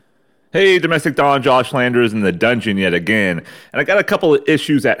Hey, Domestic Don, Josh Landers in the dungeon yet again. And I got a couple of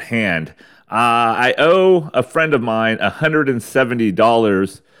issues at hand. I owe a friend of mine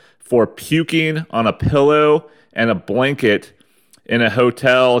 $170 for puking on a pillow and a blanket in a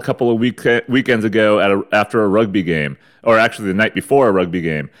hotel a couple of weekends ago after a rugby game, or actually the night before a rugby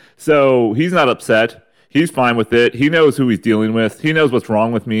game. So he's not upset. He's fine with it. He knows who he's dealing with. He knows what's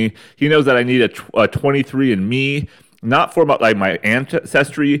wrong with me. He knows that I need a 23andMe, not for my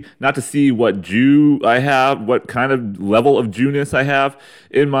ancestry, not to see what Jew I have, what kind of level of Jewness I have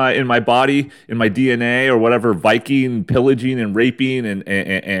in my body, in my DNA, or whatever Viking pillaging and raping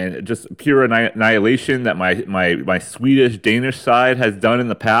and just pure annihilation that my Swedish Danish side has done in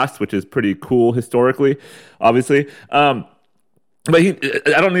the past, which is pretty cool historically, obviously. But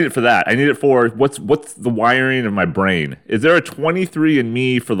I don't need it for that. I need it for what's the wiring of my brain. Is there a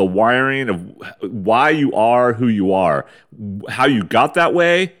 23andMe for the wiring of why you are who you are? How you got that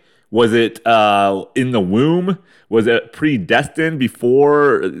way? Was it in the womb? Was it predestined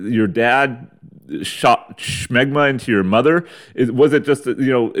before your dad shot schmegma into your mother? Was it just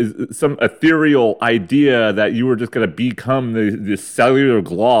some ethereal idea that you were just going to become this cellular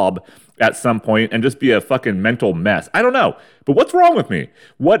glob at some point and just be a fucking mental mess? I don't know. But what's wrong with me?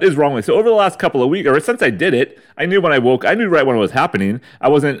 What is wrong with me? So over the last couple of weeks, or since I did it, I knew when I woke, I knew right when it was happening. I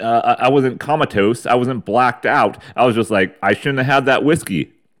wasn't comatose. I wasn't blacked out. I was just like, I shouldn't have had that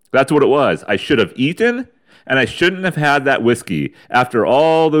whiskey. That's what it was. I should have eaten, and I shouldn't have had that whiskey after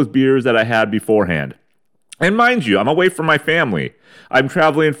all those beers that I had beforehand. And mind you, I'm away from my family. I'm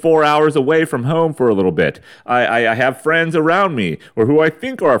traveling 4 hours away from home for a little bit. I have friends around me, or who I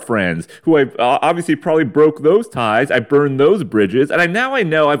think are friends, who I obviously probably broke those ties. I burned those bridges, and I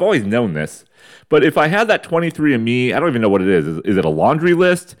know, I've always known this. But if I had that 23andMe, I don't even know what it is. Is it a laundry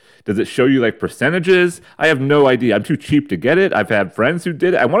list? Does it show you like percentages? I have no idea. I'm too cheap to get it. I've had friends who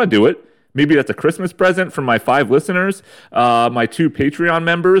did it. I want to do it. Maybe that's a Christmas present from my 5 listeners, my 2 Patreon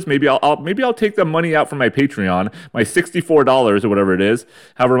members. Maybe I'll take the money out from my Patreon, my $64 or whatever it is,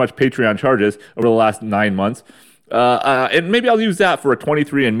 however much Patreon charges over the last 9 months. And maybe I'll use that for a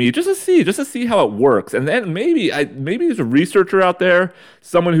 23andMe just to see how it works. And then maybe there's a researcher out there,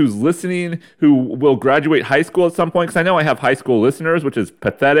 someone who's listening who will graduate high school at some point. Because I know I have high school listeners, which is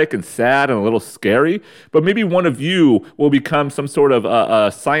pathetic and sad and a little scary. But maybe one of you will become some sort of a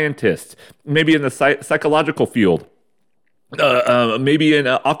scientist, maybe in the psychological field. Maybe in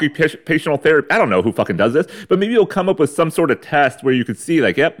occupational therapy. I don't know who fucking does this, but maybe you'll come up with some sort of test where you could see,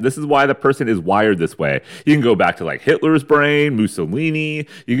 like, yep, this is why the person is wired this way. You can go back to like Hitler's brain, Mussolini.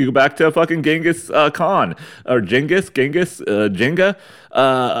 You can go back to fucking Genghis Khan or Jenga.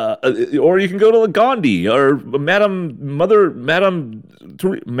 Or you can go to Gandhi or Madam,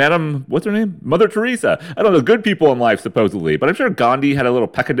 what's her name? Mother Teresa. I don't know, good people in life supposedly, but I'm sure Gandhi had a little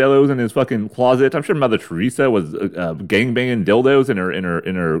peccadillos in his fucking closet. I'm sure Mother Teresa was gangbanging dildos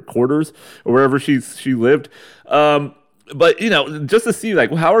in her quarters or wherever she lived. But, just to see,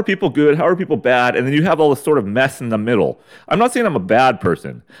 like, how are people good? How are people bad? And then you have all this sort of mess in the middle. I'm not saying I'm a bad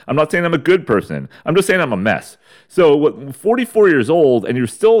person. I'm not saying I'm a good person. I'm just saying I'm a mess. So, 44 years old, and you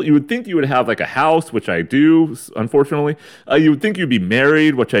would think you would have, like, a house, which I do, unfortunately. You would think you'd be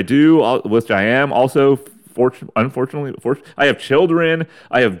married, which I do, which I am also. Unfortunately, I have children.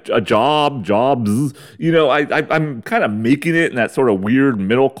 I have a jobs. I'm kind of making it in that sort of weird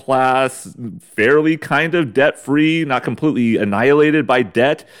middle class, fairly kind of debt free, not completely annihilated by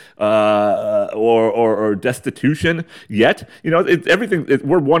debt or destitution yet.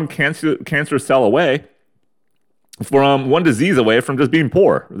 We're one cancer cell away from one disease away from just being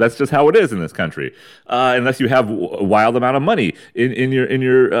poor. That's just how it is in this country. Unless you have a wild amount of money in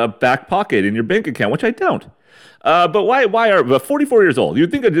your back pocket, in your bank account, which I don't. But why are 44 years old? You'd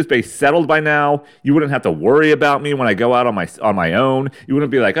think I'd just be settled by now. You wouldn't have to worry about me when I go out on my own. You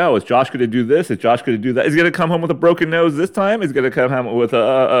wouldn't be like, oh, is Josh going to do this? Is Josh going to do that? Is he going to come home with a broken nose this time? Is he going to come home with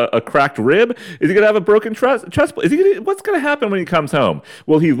a cracked rib? Is he going to have a broken chest? What's going to happen when he comes home?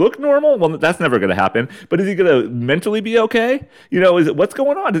 Will he look normal? Well, that's never going to happen. But is he going to mentally be okay? What's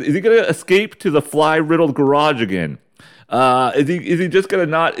going on? Is he going to escape to the fly-riddled garage again? Is he just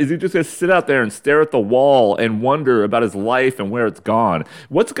gonna sit out there and stare at the wall and wonder about his life and where it's gone?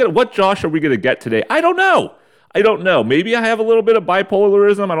 What Josh are we gonna get today? I don't know. Maybe I have a little bit of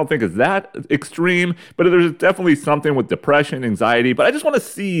bipolarism. I don't think it's that extreme, but there's definitely something with depression, anxiety. But I just want to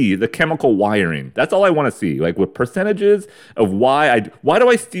see the chemical wiring. That's all I want to see. Like with percentages of why do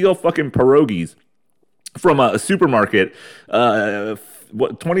I steal fucking pierogies from a supermarket?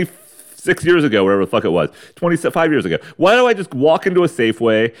 20 6 years ago, whatever the fuck it was, 25 years ago. Why do I just walk into a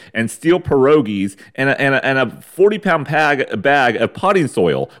Safeway and steal pierogies and a 40-pound bag of potting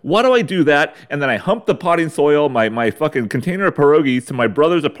soil? Why do I do that? And then I hump the potting soil, my fucking container of pierogies, to my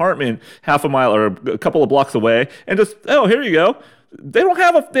brother's apartment half a mile or a couple of blocks away, and just, oh, here you go. They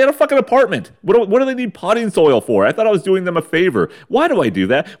had a fucking apartment. What do they need potting soil for? I thought I was doing them a favor. Why do I do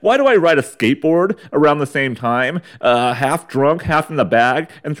that? Why do I ride a skateboard around the same time, half drunk, half in the bag,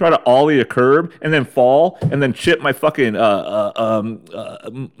 and try to ollie a curb and then fall and then chip my fucking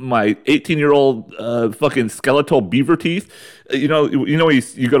my 18-year-old fucking skeletal beaver teeth? You know,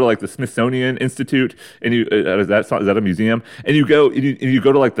 you go to like the Smithsonian Institute, and is that a museum? And you go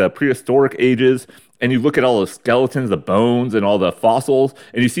to like the prehistoric ages, and you look at all the skeletons, the bones, and all the fossils,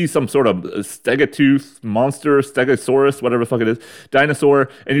 and you see some sort of stegosaurus monster, stegosaurus, whatever the fuck it is, dinosaur,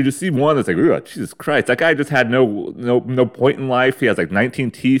 and you just see one that's like, ooh, Jesus Christ, that guy just had no point in life. He has like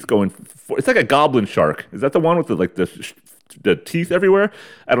 19 teeth going. It's like a goblin shark. Is that the one with the teeth everywhere?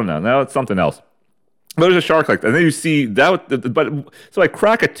 I don't know. No, it's something else. But there's a shark like that. And then you see that, so I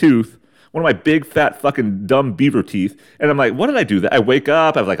crack a tooth, one of my big, fat, fucking dumb beaver teeth, and I'm like, what did I do? I wake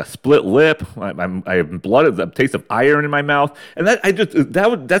up, I have like a split lip, I have blood, a taste of iron in my mouth, and that's going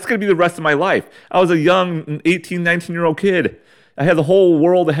to be the rest of my life. I was a young 18, 19-year-old kid. I had the whole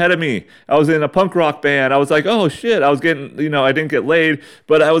world ahead of me. I was in a punk rock band. I was like, oh shit. I was getting, I didn't get laid,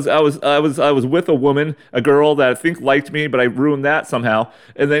 but I was with a woman, a girl that I think liked me, but I ruined that somehow.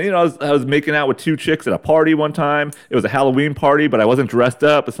 And then, I was making out with two chicks at a party one time. It was a Halloween party, but I wasn't dressed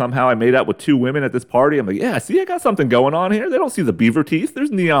up. But somehow I made out with two women at this party. I'm like, yeah, see, I got something going on here. They don't see the beaver teeth.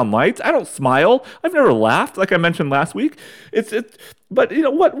 There's neon lights. I don't smile. I've never laughed, like I mentioned last week. But you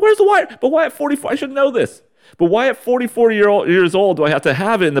know what? Where's the why? But why at 44? I should know this. But why at 44 years old do I have to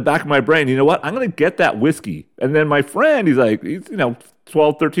have it in the back of my brain? You know what? I'm going to get that whiskey. And then my friend, he's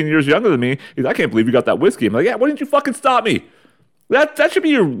 12, 13 years younger than me. I can't believe you got that whiskey. I'm like, yeah, why didn't you fucking stop me? That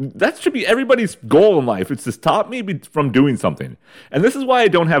should be everybody's goal in life. It's to stop me from doing something. And this is why I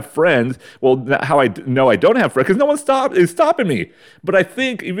don't have friends. Well, how I know I don't have friends, because no one is stopping me. But I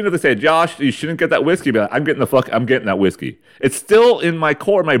think even if they say, Josh, you shouldn't get that whiskey, but I'm getting that whiskey. It's still in my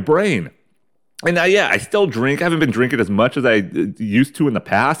core, my brain. And I still drink. I haven't been drinking as much as I used to in the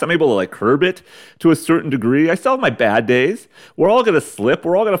past. I'm able to curb it to a certain degree. I still have my bad days. We're all going to slip.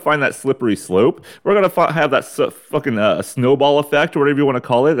 We're all going to find that slippery slope. We're going to have that fucking snowball effect, or whatever you want to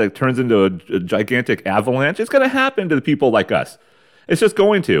call it, that turns into a gigantic avalanche. It's going to happen to the people like us. It's just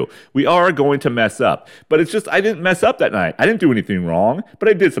going to. We are going to mess up. But it's just, I didn't mess up that night. I didn't do anything wrong, but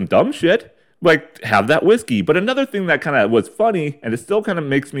I did some dumb shit. Have that whiskey. But another thing that kind of was funny, and it still kind of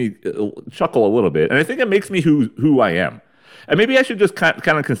makes me chuckle a little bit, and I think it makes me who I am. And maybe I should just kind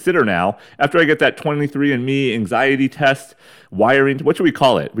of consider now, after I get that 23andMe anxiety test wiring, what should we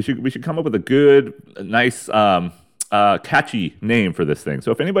call it? We should come up with a good, nice, catchy name for this thing.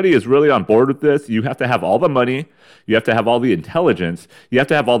 So if anybody is really on board with this, you have to have all the money, you have to have all the intelligence, you have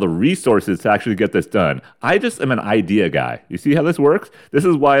to have all the resources to actually get this done. I just am an idea guy. You see how this works? This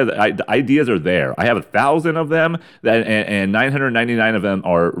is why the ideas are there. I have 1,000 of them, and 999 of them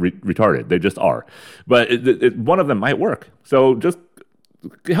are retarded. They just are. But one of them might work. So just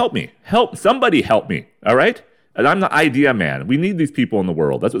help me. Somebody help me. All right? And I'm the idea man. We need these people in the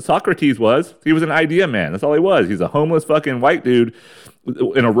world. That's what Socrates was. He was an idea man. That's all he was. He's a homeless fucking white dude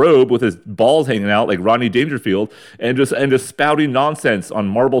in a robe with his balls hanging out like Rodney Dangerfield, and just spouting nonsense on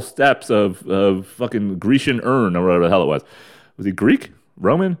marble steps of fucking Grecian urn, or whatever the hell it was. Was he Greek?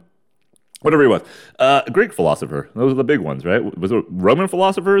 Roman? Whatever he was. Greek philosopher. Those are the big ones, right? Was it Roman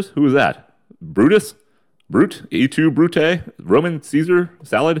philosophers? Who was that? Brutus? Brute? E2 Brute? Roman Caesar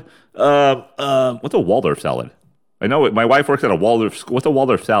salad? What's a Waldorf salad? I know my wife works at a Waldorf school. What's a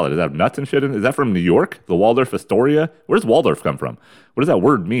Waldorf salad? Is that nuts and shit? Is that from New York? The Waldorf Astoria? Where does Waldorf come from? What does that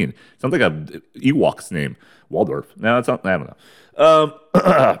word mean? Sounds like a Ewok's name. Waldorf. No, it's not. I don't know.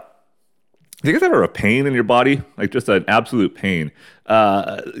 Do you guys ever have a pain in your body? Like just an absolute pain.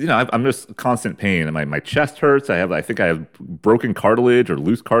 I'm just constant pain. And my chest hurts. I think I have broken cartilage or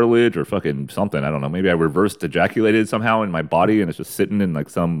loose cartilage or fucking something. I don't know. Maybe I reversed ejaculated somehow in my body and it's just sitting in like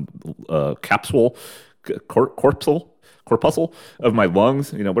some capsule, corpuscle of my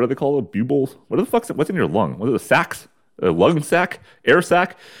lungs. What are they called? Bubles? What's in your lung? What are the sacs? A lung sac, air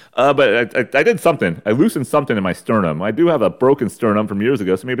sac, but I did something. I loosened something in my sternum. I do have a broken sternum from years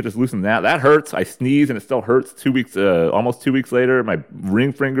ago, so maybe just loosen that. That hurts. I sneeze and it still hurts. Almost 2 weeks later, my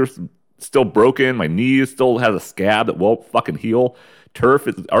ring finger's still broken. My knee still has a scab that won't fucking heal.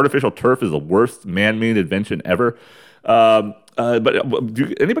 Artificial turf is the worst man-made invention ever.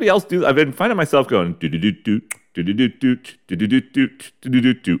 But anybody else do? I've been finding myself going do do do do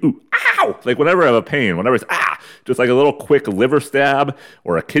Ooh, ow! Like whenever I have a pain, whenever it's just like a little quick liver stab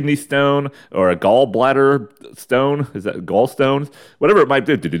or a kidney stone or a gallbladder stone. Is that gallstones? Whatever it might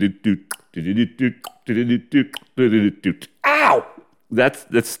be. Ow!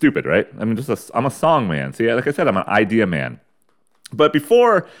 That's stupid, right? I mean, I'm a song man. See, like I said, I'm an idea man. But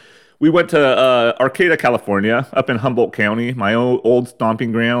before we went to Arcata, California, up in Humboldt County, my old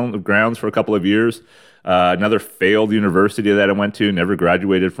stomping grounds for a couple of years. Another failed university that I went to, never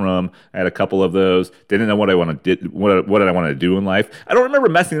graduated from. I had a couple of those. Didn't know what I wanted to do in life. I don't remember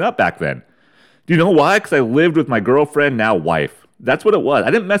messing up back then. Do you know why? Because I lived with my girlfriend, now wife. That's what it was. I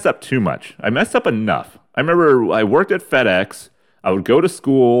didn't mess up too much. I messed up enough. I remember I worked at FedEx. I would go to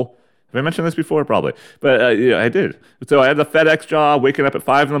school. Have I mentioned this before? Probably. But yeah, I did. So I had the FedEx job, waking up at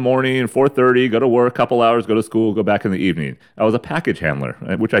 5 in the morning, 4:30, go to work, couple hours, go to school, go back in the evening. I was a package handler,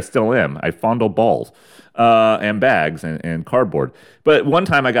 which I still am. I fondle balls and bags and cardboard. But one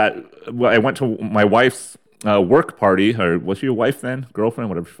time I went to my wife's work party, or was she a wife then? Girlfriend?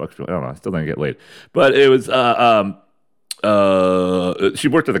 Whatever the fuck. I don't know. I still didn't get laid. But it was, she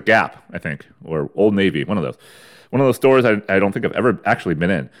worked at the Gap, I think, or Old Navy, one of those. One of those stores I don't think I've ever actually been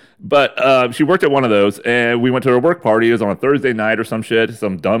in. But she worked at one of those, and we went to her work party. It was on a Thursday night or some shit,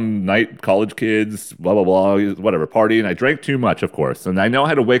 some dumb night, college kids, blah, blah, blah, whatever, party. And I drank too much, of course. And I know I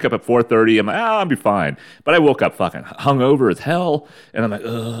had to wake up at 4:30. I'm like, I'll be fine. But I woke up fucking hungover as hell. And I'm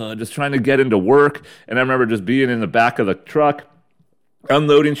like, just trying to get into work. And I remember just being in the back of the truck,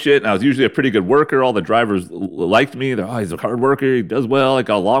 unloading shit, and I was usually a pretty good worker. All the drivers liked me. They're, he's a hard worker. He does well. I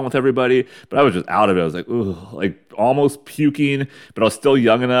got along with everybody. But I was just out of it. I was like, like almost puking, but I was still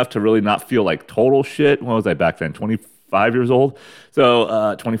young enough to really not feel like total shit. What was I back then? 25 years old?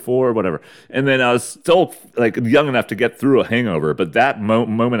 So 24, whatever. And then I was still like young enough to get through a hangover, but that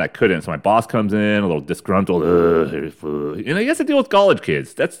moment I couldn't. So my boss comes in, a little disgruntled, and I guess I deal with college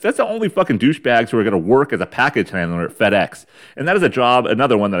kids. That's the only fucking douchebags who are going to work as a package handler at FedEx. And that is a job,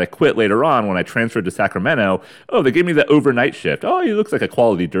 another one that I quit later on when I transferred to Sacramento. Oh, they gave me the overnight shift. Oh, he looks like a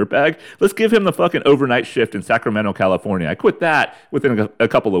quality dirtbag. Let's give him the fucking overnight shift in Sacramento, California. I quit that within a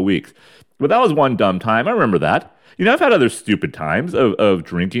couple of weeks. But that was one dumb time. I remember that. You know, I've had other stupid times of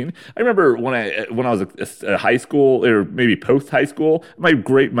drinking. I remember when I was a high school, or maybe post high school, my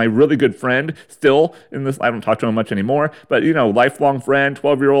really good friend, still in this, I don't talk to him much anymore, but you know, lifelong friend,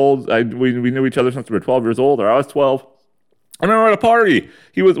 12-year-old. We knew each other since we were 12 years old, or I was 12. I remember at a party,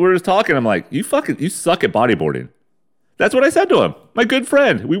 we were just talking. I'm like, you suck at bodyboarding. That's what I said to him. My good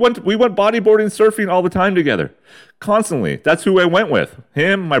friend. We went bodyboarding, surfing all the time together, constantly. That's who I went with.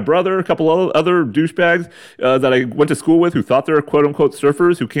 Him, my brother, a couple of other douchebags that I went to school with who thought they were quote unquote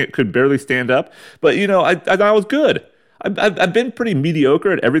surfers who could barely stand up. But you know, I thought I was good. I've been pretty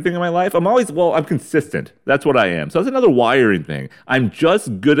mediocre at everything in my life. I'm consistent. That's what I am. So that's another wiring thing. I'm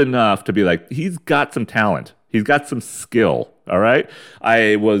just good enough to be like, he's got some talent. He's got some skill. All right.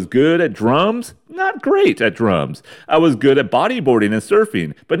 I was good at drums, not great at drums. I was good at bodyboarding and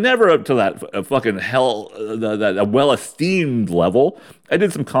surfing, but never up to that fucking hell, that well-esteemed level. I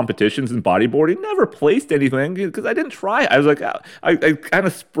did some competitions in bodyboarding, never placed anything because I didn't try. I was like, I kind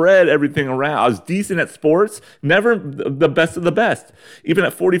of spread everything around. I was decent at sports, never the best of the best. Even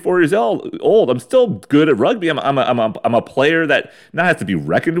at 44 years old, I'm still good at rugby. I'm a player that not has to be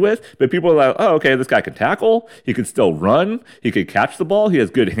reckoned with, but people are like, oh, okay, this guy can tackle. He can still run. He could catch the ball. He has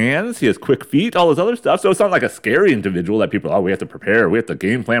good hands. He has quick feet, all this other stuff. So it's not like a scary individual that people, we have to prepare. We have to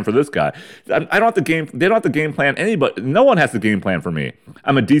game plan for this guy. I don't have to game. They don't have to game plan anybody. No one has to game plan for me.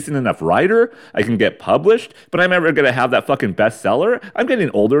 I'm a decent enough writer. I can get published, but I'm never going to have that fucking bestseller. I'm getting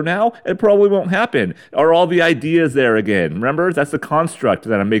older now. It probably won't happen. Are all the ideas there again? Remember, that's the construct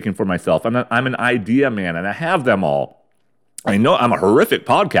that I'm making for myself. I'm an idea man, and I have them all. I know I'm a horrific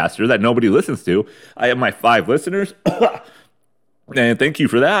podcaster that nobody listens to. I have my 5 listeners. And thank you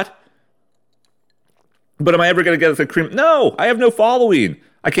for that. But am I ever going to get a cream? No, I have no following.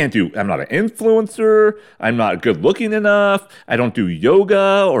 I'm not an influencer. I'm not good looking enough. I don't do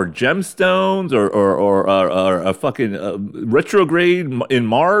yoga or gemstones or a fucking retrograde in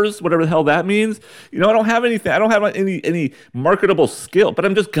Mars, whatever the hell that means. You know, I don't have anything. I don't have any marketable skill, but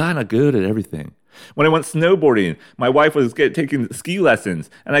I'm just kind of good at everything. When I went snowboarding, my wife was taking ski lessons,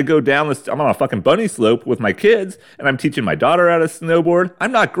 and I go down I'm on a fucking bunny slope with my kids, and I'm teaching my daughter how to snowboard.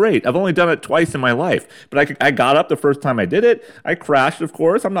 I'm not great. I've only done it twice in my life, but I got up the first time I did it. I crashed, of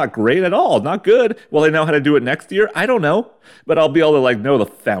course. I'm not great at all. Not good. Will I know how to do it next year? I don't know, but I'll be able to know the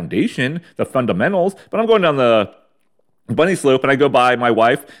foundation, the fundamentals. But I'm going down the Bunny Slope, and I go by my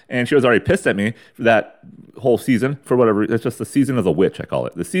wife, and she was already pissed at me for that whole season for whatever. It's just the season of the witch, I call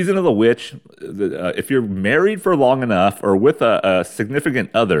it. The season of the witch. If you're married for long enough or with a significant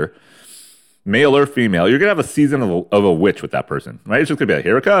other, male or female, you're gonna have a season of a witch with that person, right? It's just gonna be like,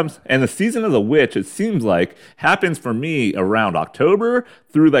 here it comes. And the season of the witch, it seems like, happens for me around October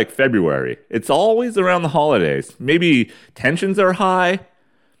through like February. It's always around the holidays. Maybe tensions are high.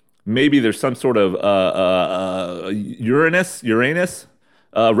 Maybe there's some sort of Uranus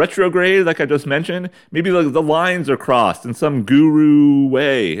retrograde, like I just mentioned. Maybe the lines are crossed in some guru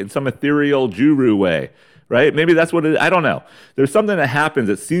way, in some ethereal Juru way, right? Maybe that's what I don't know. There's something that happens.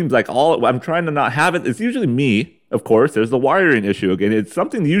 It seems like I'm trying to not have it. It's usually me, of course. There's the wiring issue again. It's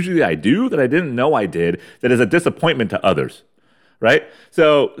something usually I do that I didn't know I did that is a disappointment to others, right?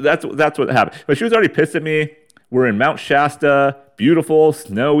 So that's what happened. But she was already pissed at me. We're in Mount Shasta, beautiful,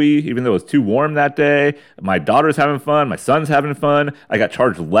 snowy, even though it was too warm that day. My daughter's having fun. My son's having fun. I got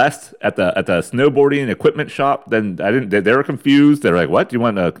charged less at the snowboarding equipment shop than I didn't. They were confused. They're like, "What? Do you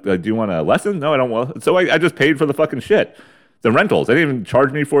want a lesson?" No, I don't want. So I just paid for the fucking shit, the rentals. They didn't even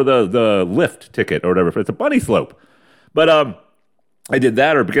charge me for the lift ticket or whatever. It's a bunny slope, but I did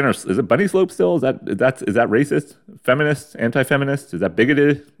that, or beginners. Is it bunny slope still? Is that racist, feminist, anti-feminist? Is that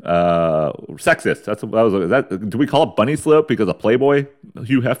bigoted, sexist? Do we call it bunny slope because a Playboy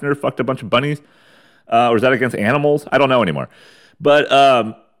Hugh Hefner fucked a bunch of bunnies, or is that against animals? I don't know anymore. But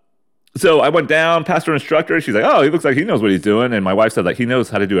so I went down, past her instructor. She's like, "Oh, he looks like he knows what he's doing," and my wife said like he knows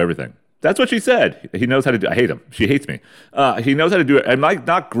how to do everything. That's what she said. He knows how to do. I hate him. She hates me. He knows how to do it. I'm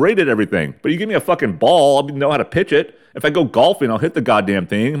not great at everything, but you give me a fucking ball, I'll know how to pitch it. If I go golfing, I'll hit the goddamn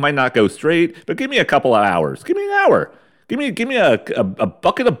thing. It might not go straight, but give me a couple of hours. Give me an hour. Give me a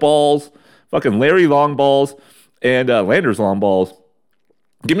bucket of balls, fucking Larry long balls and Landers long balls.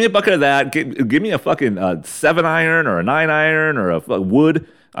 Give me a bucket of that. Give me a fucking 7-iron or a 9-iron or a wood.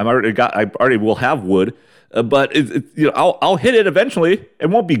 I already will have wood. But I'll hit it eventually. It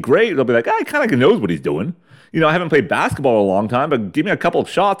won't be great. It'll be like, he kind of knows what he's doing. I haven't played basketball in a long time, but give me a couple of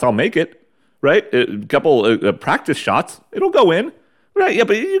shots, I'll make it. Right? A couple practice shots, it'll go in. Right? Yeah,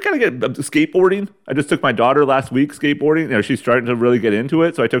 but you gotta get skateboarding. I just took my daughter last week skateboarding. She's starting to really get into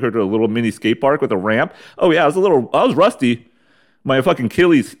it, so I took her to a little mini skate park with a ramp. Oh yeah, I was rusty. My fucking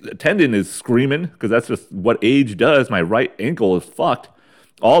Achilles tendon is screaming because that's just what age does. My right ankle is fucked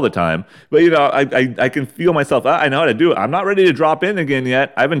all the time. But I can feel myself. I know how to do it. I'm not ready to drop in again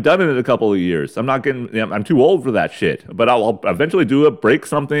yet. I haven't done it in a couple of years. I'm too old for that shit. But I'll eventually do it, break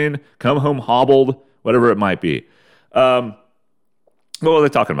something, come home hobbled, whatever it might be. What was I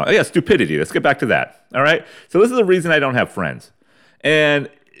talking about? Oh, yeah, stupidity. Let's get back to that. All right. So this is the reason I don't have friends. And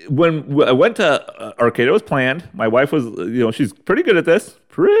when I went to arcade, it was planned. My wife was, she's pretty good at this.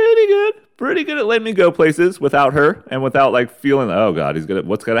 Pretty good at letting me go places without her and without like feeling, oh God,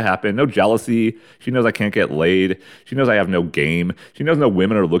 what's gonna happen? No jealousy. She knows I can't get laid. She knows I have no game. She knows no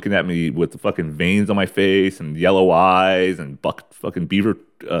women are looking at me with the fucking veins on my face and yellow eyes and fucking beaver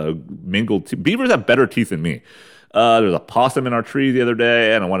mingled. Beavers have better teeth than me. There's a possum in our tree the other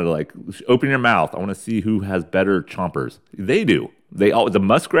day, and I wanted to like open your mouth. I want to see who has better chompers. They do. The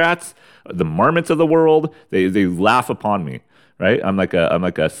muskrats, the marmots of the world, they laugh upon me. Right? I'm like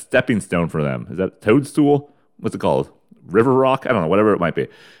a stepping stone for them. Is that toadstool? What's it called? River rock? I don't know, whatever it might be.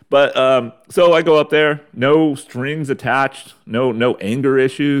 But so I go up there, no strings attached, no anger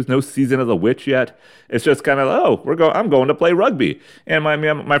issues, no season of the witch yet. It's just kind of, I'm going to play rugby. And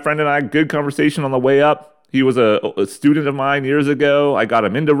my friend and I, good conversation on the way up. He was a student of mine years ago. I got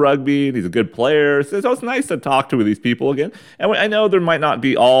him into rugby, and he's a good player. So it's nice to talk to these people again. And I know there might not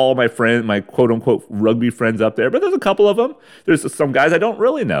be all my quote-unquote rugby friends up there, but there's a couple of them. There's some guys I don't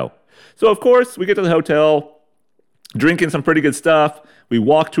really know. So, of course, we get to the hotel, drinking some pretty good stuff. We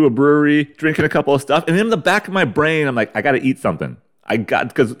walk to a brewery, drinking a couple of stuff. And in the back of my brain, I'm like, I got to eat something.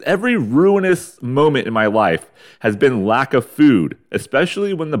 Because every ruinous moment in my life has been lack of food,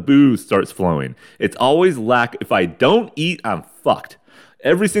 especially when the booze starts flowing. It's always lack. If I don't eat, I'm fucked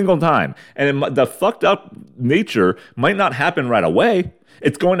every single time. And the fucked up nature might not happen right away.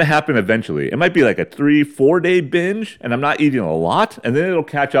 It's going to happen eventually. It might be like a 3-4 day binge, and I'm not eating a lot, and then it'll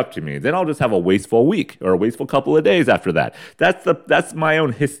catch up to me. Then I'll just have a wasteful week or a wasteful couple of days after that. That's my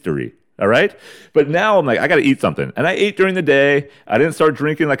own history. All right. But now I'm like, I got to eat something. And I ate during the day. I didn't start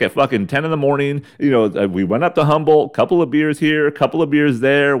drinking like at fucking 10 in the morning. We went up to Humboldt, couple of beers here, a couple of beers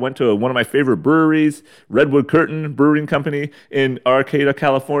there, went to one of my favorite breweries, Redwood Curtain Brewing Company in Arcata,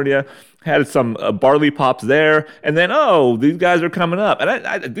 California. had some barley pops there, and then these guys are coming up,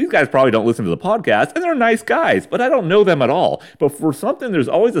 and these guys probably don't listen to the podcast, and they're nice guys, but I don't know them at all. But for something, there's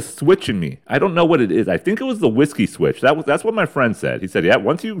always a switch in me. I don't know what it is. I think it was the whiskey switch. That's what my friend said. He said, yeah,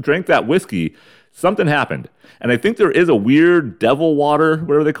 once you drink that whiskey, something happened. And I think there is a weird devil water,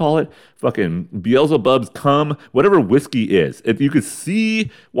 whatever they call it, fucking Beelzebub's cum, whatever whiskey is. If you could see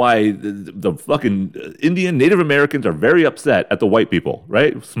why the fucking Indian Native Americans are very upset at the white people,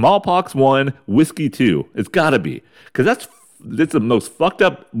 right? Smallpox 1, whiskey 2. It's gotta be. Because it's the most fucked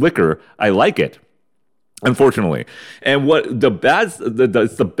up liquor. I like it. Unfortunately. And what it's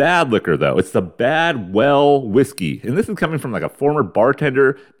the bad liquor though. It's the bad well whiskey. And this is coming from like a former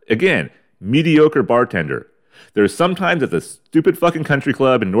bartender. Again, mediocre bartender. There's sometimes at the stupid fucking country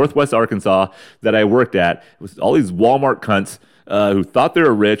club in Northwest Arkansas that I worked at, it was all these Walmart cunts who thought they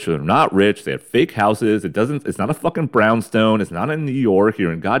were rich. They're not rich. They have fake houses. It's not a fucking brownstone. It's not in New York.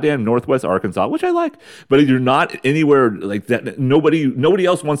 You're in goddamn Northwest Arkansas, which I like, but you're not anywhere like that. Nobody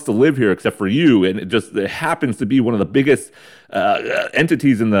else wants to live here except for you. And it happens to be one of the biggest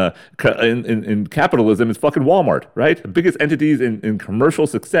entities in capitalism is fucking Walmart, right? The biggest entities in commercial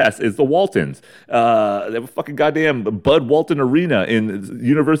success is the Waltons. They have a fucking goddamn Bud Walton Arena in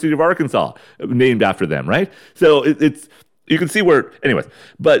University of Arkansas named after them, right? So it's you can see where, anyways,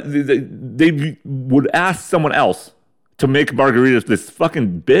 but they would ask someone else to make margaritas. This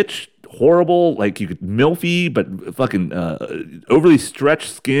fucking bitch, horrible, like you could milfy, but fucking overly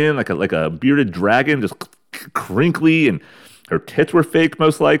stretched skin, like a bearded dragon, just crinkly, and her tits were fake,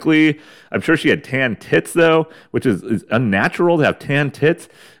 most likely. I'm sure she had tan tits though, which is unnatural to have tan tits.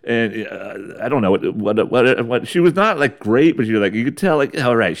 And I don't know what she was not like great, but you could tell like,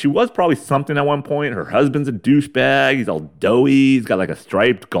 all right, she was probably something at one point. Her husband's a douchebag. He's all doughy. He's got like a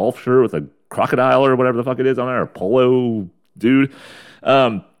striped golf shirt with a crocodile or whatever the fuck it is on there, a polo dude.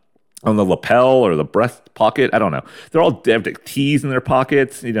 On the lapel or the breast pocket, I don't know. They have like T's in their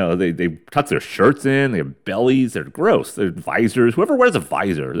pockets. You know, they tuck their shirts in. They have bellies. They're gross. They're visors. Whoever wears a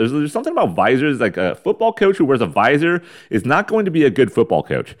visor, there's something about visors. Like a football coach who wears a visor is not going to be a good football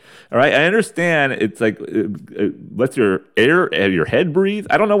coach. All right, I understand. It's like it lets your head breathe.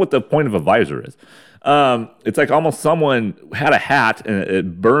 I don't know what the point of a visor is. It's like almost someone had a hat and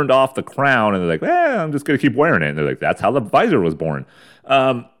it burned off the crown, and they're like, I'm just gonna keep wearing it. And they're like, that's how the visor was born.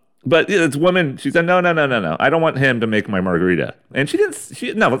 But it's women. She said, no. I don't want him to make my margarita. And she did say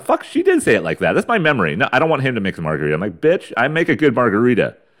it like that. That's my memory. No, I don't want him to make the margarita. I'm like, bitch, I make a good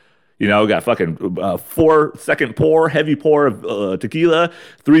margarita. You know, got fucking 4-second pour, heavy pour of tequila,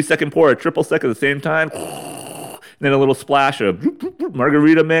 3-second pour, a triple sec at the same time. Then a little splash of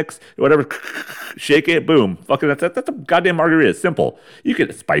margarita mix, whatever. Shake it, boom. Fucking that's a goddamn margarita. It's simple. You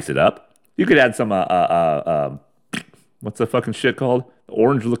could spice it up. You could add some what's the fucking shit called?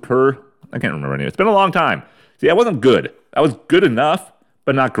 Orange liqueur? I can't remember anyway. It's been a long time. See, I wasn't good. I was good enough,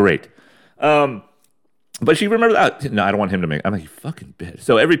 but not great. But she remembered that. No, I don't want him to make. I'm like, you fucking bitch.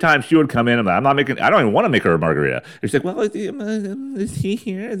 So every time she would come in, I don't even want to make her a margarita. And she's like, well, is he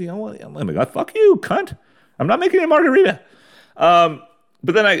here? I'm like, fuck you, cunt. I'm not making a margarita.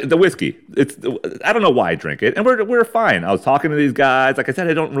 But then the whiskey, I don't know why I drink it, and we're fine. I was talking to these guys. Like I said,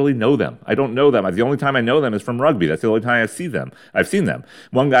 I don't really know them. The only time I know them is from rugby. That's the only time I've seen them.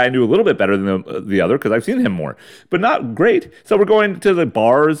 One guy I knew a little bit better than the other because I've seen him more, but not great. So we're going to the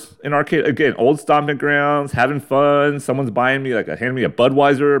bars in Arcata, again, old stomping grounds, having fun. Someone's buying me, handing me a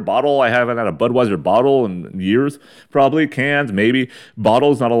Budweiser bottle. I haven't had a Budweiser bottle in years, probably. Cans, maybe.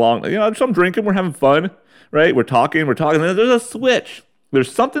 Bottles, not a long, so I'm drinking, we're having fun, right? We're talking, and then there's a switch. There's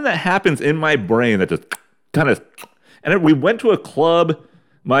something that happens in my brain that just kind of, and we went to a club.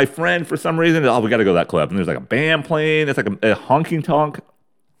 My friend, for some reason, we got to go to that club. And there's like a band playing. It's like a honking tonk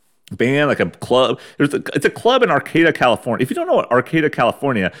band, like a club. It's a club in Arcata, California. If you don't know what Arcata,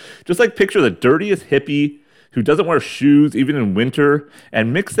 California, just like picture the dirtiest hippie who doesn't wear shoes even in winter,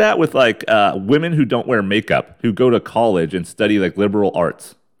 and mix that with like women who don't wear makeup, who go to college and study like liberal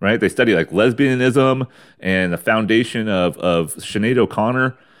arts. Right? They study like lesbianism and the foundation of Sinead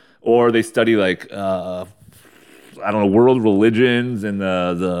O'Connor, or they study like world religions and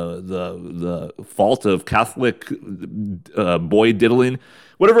the fault of Catholic boy diddling,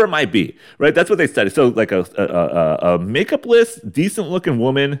 whatever it might be. Right? That's what they study. So like a makeupless, decent looking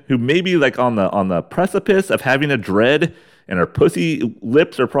woman who may be like on the precipice of having a dread, and her pussy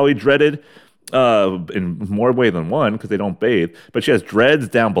lips are probably dreaded. In more way than one, because they don't bathe, but she has dreads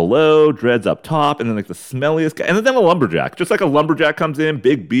down below, dreads up top, and then like the smelliest guy, and then a lumberjack, just like a lumberjack comes in,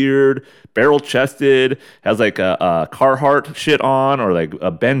 big beard, barrel chested, has like a Carhartt shit on, or like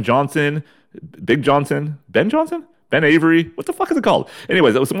a Ben Johnson, Ben Avery. What the fuck is it called?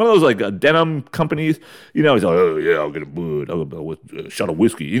 Anyways, it was one of those like denim companies. He's like, oh yeah, I'll get a bud. I'll go with a shot of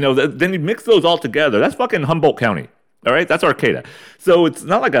whiskey. Then you mix those all together. That's fucking Humboldt County. All right, that's Arcata. So it's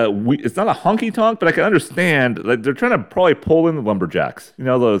not like it's not a honky tonk, but I can understand that they're trying to probably pull in the lumberjacks.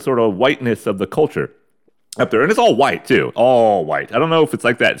 The sort of whiteness of the culture up there, and it's all white too, all white. I don't know if it's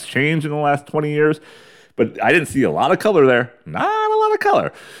like that. It's changed in the last 20 years, but I didn't see a lot of color there. Not a lot of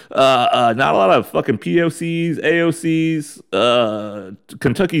color. Not a lot of fucking POCs, AOCs,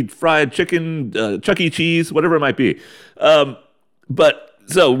 Kentucky Fried Chicken, Chuck E. Cheese, whatever it might be. But.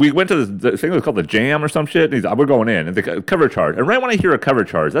 So we went to the thing that was called the Jam or some shit. And he's like, we're going in. And the cover charge. And right when I hear a cover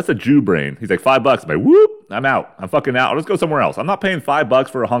charge, that's a Jew brain. He's like, $5. I'm like, whoop, I'm out. I'm fucking out. I'll just go somewhere else. I'm not paying $5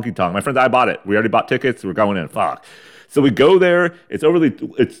 for a honky tonk. My friend, I bought it. We already bought tickets. We're going in. Fuck. So we go there.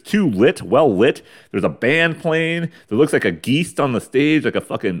 It's too lit, well lit. There's a band playing. There looks like a geist on the stage, like a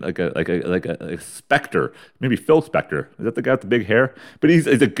fucking like a Spectre, maybe Phil Spector. Is that the guy with the big hair? But he's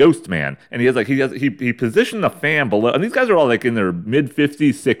a ghost man, and he positioned the fan below. And these guys are all like in their mid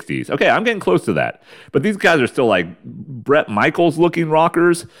 50s, 60s. Okay, I'm getting close to that, but these guys are still like Bret Michaels looking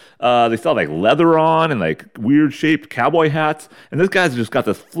rockers. They still have like leather on and like weird shaped cowboy hats, and this guy's just got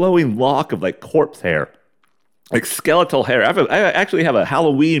this flowing lock of like corpse hair. Like skeletal hair. I actually have a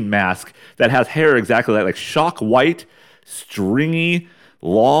Halloween mask that has hair exactly like shock white, stringy,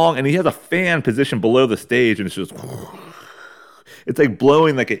 long, and he has a fan positioned below the stage, and it's just, it's like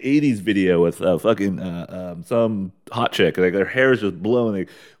blowing like an 80s video with fucking some hot chick. Like their hair is just blowing,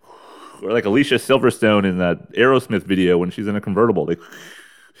 or like Alicia Silverstone in that Aerosmith video when she's in a convertible. And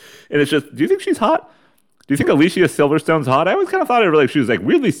it's just, do you think she's hot? Do you think Alicia Silverstone's hot? I always kind of thought she was like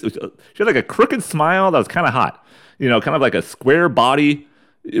weirdly, she had like a crooked smile that was kind of hot. Kind of like a square body,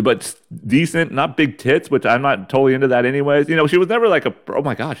 but decent, not big tits, which I'm not totally into that anyways. She was never like oh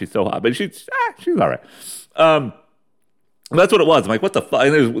my God, she's so hot, but she's all right. That's what it was. I'm like, what the fuck?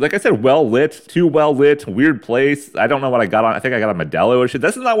 And it was, like I said, well lit, too well lit, weird place. I don't know what I got on. I think I got a Modelo or shit.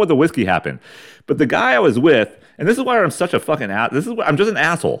 This is not what the whiskey happened. But the guy I was with, and this is why I'm such a fucking I'm just an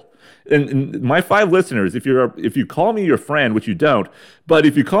asshole. And my 5 listeners, if you call me your friend, which you don't, but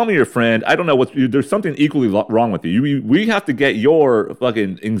if you call me your friend, I don't know there's something equally wrong with you. We have to get your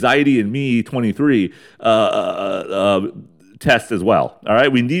fucking anxiety and me 23 test as well. All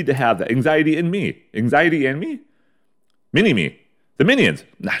right, we need to have that anxiety and me, mini me. The Minions.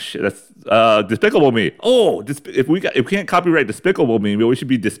 Nah, shit, that's Despicable Me. Oh, if we can't copyright Despicable Me, we should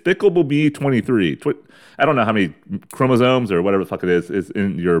be Despicable Me 23. I don't know how many chromosomes or whatever the fuck it is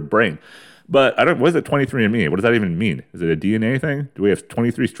in your brain. But what is it 23 and me? What does that even mean? Is it a DNA thing? Do we have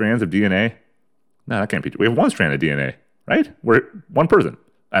 23 strands of DNA? No, that can't be true. We have 1 strand of DNA, right? We're one person.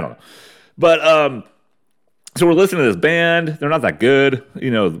 I don't know. But so we're listening to this band. They're not that good. We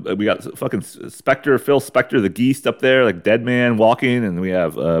got fucking Phil Spector, the geist up there, like dead man walking. And we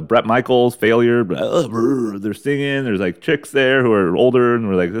have Bret Michaels, Failure. They're singing. There's like chicks there who are older. And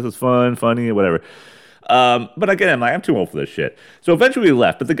we're like, this is fun, funny, whatever. But again, I'm too old for this shit. So eventually we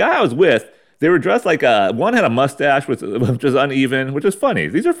left. But the guy I was with, they were dressed like one had a mustache which is uneven, which is funny.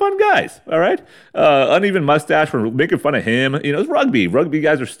 These are fun guys, all right? Uneven mustache. We're making fun of him. It's rugby. Rugby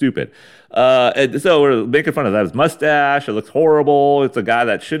guys are stupid. And so we're making fun of that. His mustache, it looks horrible. It's a guy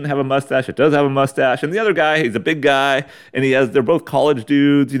that shouldn't have a mustache. It does have a mustache. And the other guy, he's a big guy, and they're both college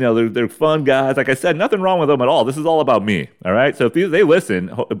dudes. They're fun guys. Like I said, nothing wrong with them at all. This is all about me, all right? So if they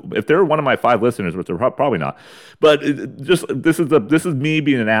listen, if they're one of my 5 listeners, which they're probably not, but this is me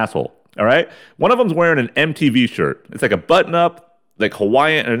being an asshole. All right. One of them's wearing an MTV shirt. It's like a button-up, like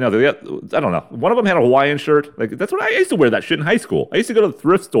Hawaiian. Or no, I don't know. One of them had a Hawaiian shirt. Like that's what I used to wear. That shit in high school. I used to go to the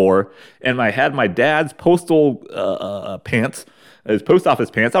thrift store, and I had my dad's postal pants, his post office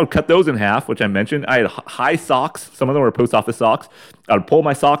pants. I would cut those in half, which I mentioned. I had high socks. Some of them were post office socks. I would pull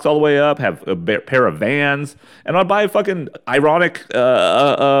my socks all the way up, have a pair of Vans, and I'd buy fucking ironic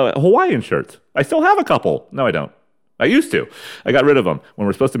Hawaiian shirts. I still have a couple. No, I don't. I used to. I got rid of them when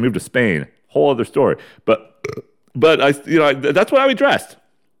we're supposed to move to Spain. Whole other story. But that's what I dressed.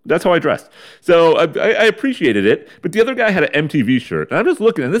 That's how I dressed. So I appreciated it. But the other guy had an MTV shirt, and I'm just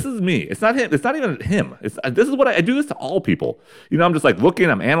looking, and this is me. It's not him. It's not even him. This is what I do. This to all people. I'm just like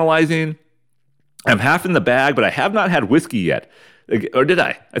looking. I'm analyzing. I'm half in the bag, but I have not had whiskey yet. Or did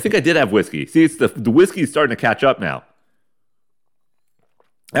I? I think I did have whiskey. See, it's the whiskey is starting to catch up now.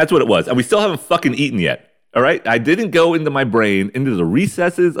 That's what it was, and we still haven't fucking eaten yet. All right, I didn't go into my brain, into the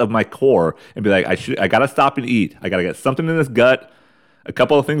recesses of my core, and be like, I gotta stop and eat. I gotta get something in this gut, a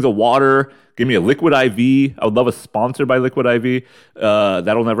couple of things of water. Give me a Liquid IV. I would love a sponsor by Liquid IV.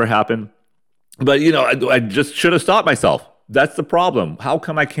 That'll never happen. But I just should have stopped myself. That's the problem. How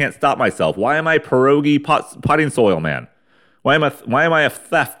come I can't stop myself? Why am I potting soil man? Why am I a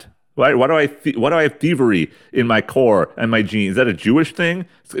theft? Why do I have thievery in my core and my genes? Is that a Jewish thing?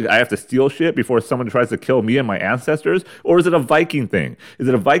 I have to steal shit before someone tries to kill me and my ancestors? Or is it a Viking thing? Is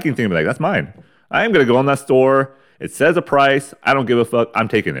it a Viking thing to be like, that's mine? I am going to go in that store. It says a price. I don't give a fuck. I'm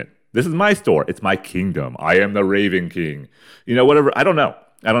taking it. This is my store. It's my kingdom. I am the Raven King. Whatever. I don't know.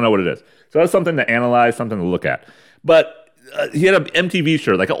 I don't know what it is. So that's something to analyze, something to look at. But he had an MTV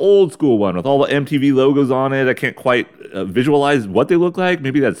shirt, like an old school one with all the MTV logos on it. I can't quite visualize what they look like.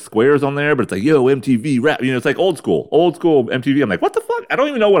 Maybe that's squares on there, but it's like, yo, MTV rap. It's like old school MTV. I'm like, what the fuck? I don't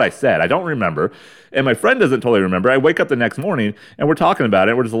even know what I said. I don't remember. And my friend doesn't totally remember. I wake up the next morning and we're talking about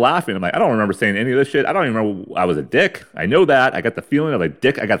it. And we're just laughing. I'm like, I don't remember saying any of this shit. I don't even remember I was a dick. I know that. I got the feeling of a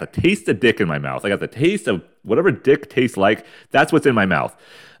dick. I got the taste of dick in my mouth. I got the taste of whatever dick tastes like. That's what's in my mouth.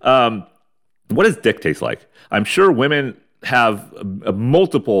 What does dick taste like? I'm sure women have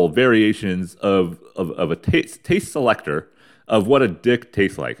multiple variations of a taste selector of what a dick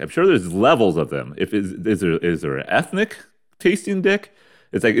tastes like. I'm sure there's levels of them. Is there an ethnic tasting dick?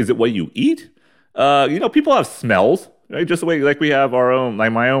 It's like, is it what you eat? People have smells, right? Just the way like we have our own,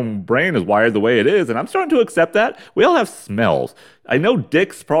 like my own brain is wired the way it is, and I'm starting to accept that. We all have smells. I know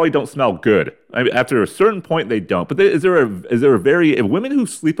dicks probably don't smell good. I mean, after a certain point, they don't. But is there a women who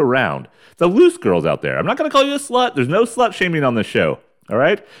sleep around? The loose girls out there. I'm not going to call you a slut. There's no slut shaming on this show. All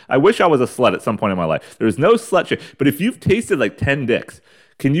right? I wish I was a slut at some point in my life. There's no slut shame. But if you've tasted like 10 dicks,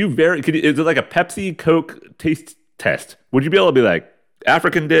 is it like a Pepsi Coke taste test? Would you be able to be like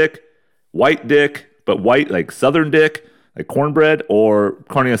African dick, white dick, but white like Southern dick, like cornbread, or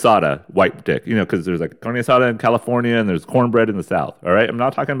carne asada, white dick? Because there's like carne asada in California and there's cornbread in the South. All right? I'm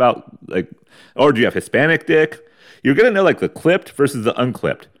not talking about like, or do you have Hispanic dick? You're going to know like the clipped versus the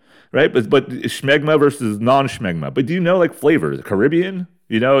unclipped. Right, but schmegma versus non-schmegma. But do you know like flavors? Caribbean?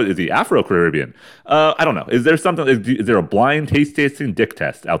 Is he Afro-Caribbean? I don't know. Is there something? Is there a blind taste tasting dick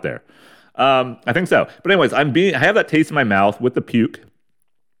test out there? I think so. But anyways, I have that taste in my mouth with the puke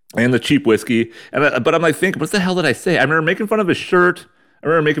and the cheap whiskey. But I'm like thinking, what the hell did I say? I remember making fun of his shirt. I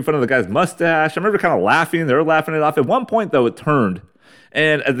remember making fun of the guy's mustache. I remember kind of laughing. They were laughing it off. At one point though, it turned,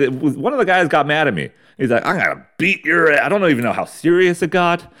 and one of the guys got mad at me. He's like, I'm going to beat your ass. I don't even know how serious it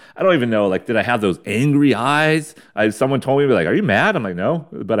got. I don't even know, like, did I have those angry eyes? Someone told me, like, are you mad? I'm like, no,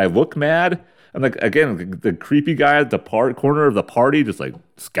 but I look mad. I'm like, again, the creepy guy at the corner of the party, just like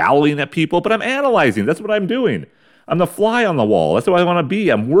scowling at people, but I'm analyzing. That's what I'm doing. I'm the fly on the wall. That's what I want to be.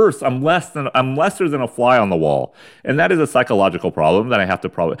 I'm worse. I'm lesser than a fly on the wall. And that is a psychological problem that I have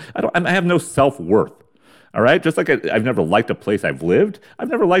to I have no self-worth. All right? Just like I've never liked a place I've lived, I've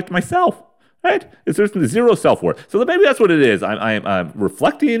never liked myself. Right? There's zero self-worth. So maybe that's what it is. I'm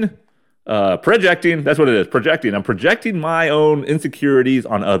reflecting, projecting. That's what it is. Projecting. I'm projecting my own insecurities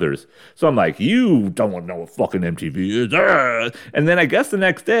on others. So I'm like, you don't want to know what fucking MTV is. And then I guess the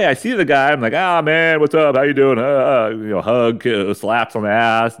next day I see the guy. I'm like, man, what's up? How you doing? Hug, slaps on the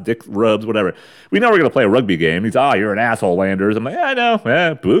ass, dick rubs, whatever. We know we're going to play a rugby game. He's, you're an asshole, Landers. I'm like, I know.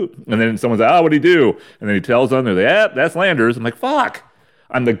 Boop. And then someone's like, what'd he do? And then he tells them, they're like, that's Landers. I'm like, fuck.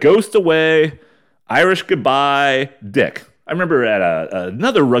 I'm the ghost away, Irish goodbye, dick. I remember at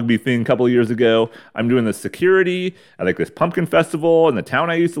another rugby thing a couple of years ago, I'm doing the security at like this pumpkin festival in the town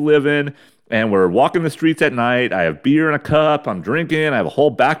I used to live in, and we're walking the streets at night. I have beer in a cup. I'm drinking. I have a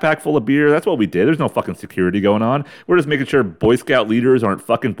whole backpack full of beer. That's what we did. There's no fucking security going on. We're just making sure Boy Scout leaders aren't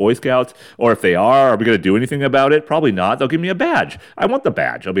fucking Boy Scouts, or if they are we going to do anything about it? Probably not. They'll give me a badge. I want the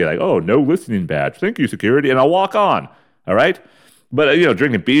badge. I'll be like, oh, no listening badge. Thank you, security, and I'll walk on. All right? But,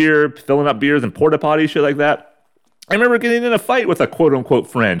 drinking beer, filling up beers and porta potties, shit like that. I remember getting in a fight with a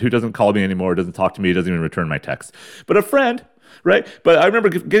quote-unquote friend who doesn't call me anymore, doesn't talk to me, doesn't even return my texts. But a friend, right? But I remember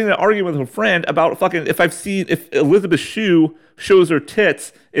getting in an argument with a friend about if Elizabeth Shue shows her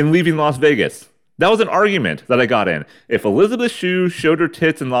tits in Leaving Las Vegas. That was an argument that I got in. If Elizabeth Shue showed her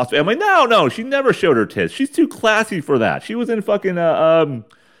tits in Las Vegas, I'm like, no, she never showed her tits. She's too classy for that. She was in fucking,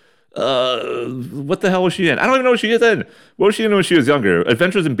 what the hell was she in? I don't even know what she is in. What was she in when she was younger?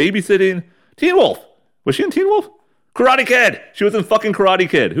 Adventures in Babysitting? Teen Wolf. Was she in Teen Wolf? Karate Kid. She was in fucking Karate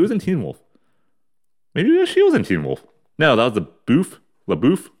Kid. Who was in Teen Wolf? Maybe she was in Teen Wolf. No, that was the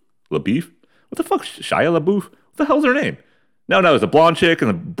LaBeouf. What the fuck? Shia LaBeouf? What the hell's her name? No, it was a blonde chick and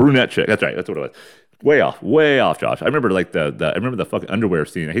a brunette chick. That's right. That's what it was. Way off, Josh. I remember like the fucking underwear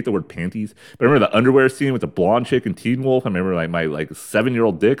scene. I hate the word panties, but I remember the underwear scene with the blonde chick in Teen Wolf. I remember like my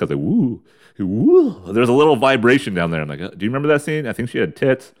 7-year-old dick. I was like, woo. There's a little vibration down there. I'm like, do you remember that scene? I think she had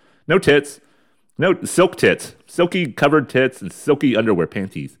tits. No tits. No, silk tits, silky covered tits, and silky underwear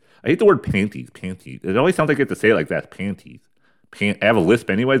panties. I hate the word panties. Panties. It always sounds like I have to say it like that. Panties. I have a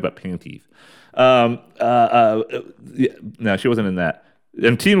lisp anyways, but panties. Yeah, no, she wasn't in that.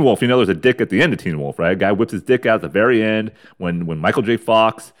 In Teen Wolf, there's a dick at the end of Teen Wolf, right? A guy whips his dick out at the very end when Michael J.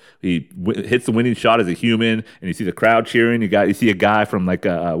 Fox hits the winning shot as a human, and you see the crowd cheering. You see a guy from like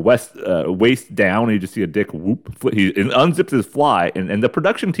waist down, and you just see a dick whoop. He unzips his fly, and the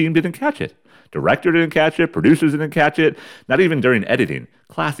production team didn't catch it. Director didn't catch it. Producers didn't catch it. Not even during editing.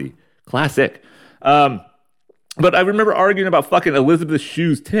 Classic. But I remember arguing about fucking Elizabeth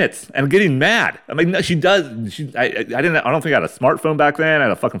Shue's tits and getting mad. I mean, no, she does. I don't think I had a smartphone back then. I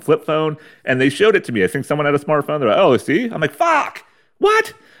had a fucking flip phone, and they showed it to me. I think someone had a smartphone. They're like, "Oh, see?" I'm like, "Fuck!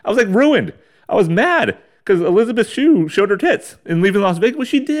 What?" I was like ruined. I was mad because Elizabeth Shue showed her tits in Leaving Las Vegas. Well,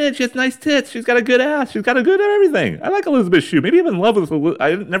 she did. She has nice tits. She's got a good ass. She's got a good everything. I like Elizabeth Shue. Maybe I'm in love with.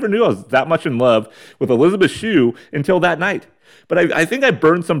 I never knew I was that much in love with Elizabeth Shue until that night. But I think I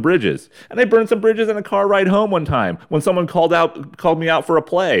burned some bridges. And I burned some bridges in a car ride home one time when someone called me out for a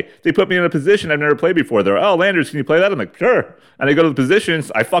play. They put me in a position I've never played before. They're, "Oh, Landers, can you play that?" I'm like, "Sure." And I go to the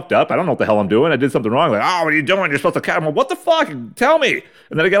positions. I fucked up. I don't know what the hell I'm doing. I did something wrong. Like, "Oh, what are you doing? You're supposed to catch." I'm like, "What the fuck? Tell me."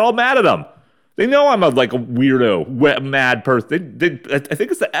 And then I get all mad at them. They know I'm a weirdo, mad person. I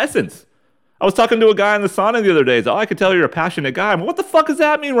think it's the essence. I was talking to a guy in the sauna the other day. He's like, "Oh, I can tell you're a passionate guy." I'm like, "What the fuck does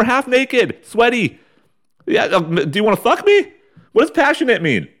that mean? We're half naked, sweaty. Yeah, do you want to fuck me? What does passionate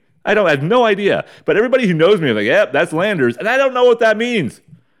mean?" I have no idea. But everybody who knows me is like, "Yep, that's Landers." And I don't know what that means.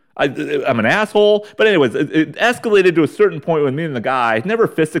 I'm an asshole. But anyways, it escalated to a certain point with me and the guy. Never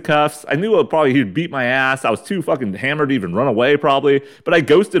fisticuffs. I knew he'd beat my ass. I was too fucking hammered to even run away probably. But I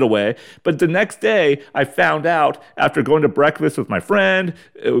ghosted away. But the next day, I found out after going to breakfast with my friend,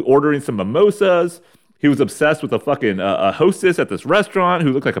 ordering some mimosas. He was obsessed with a hostess at this restaurant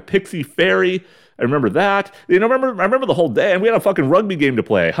who looked like a pixie fairy. I remember that. I remember the whole day. And we had a fucking rugby game to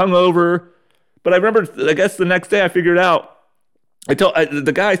play. Hungover. But I guess the next day I figured out. I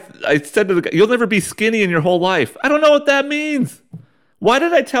said to the guy, "You'll never be skinny in your whole life." I don't know what that means. Why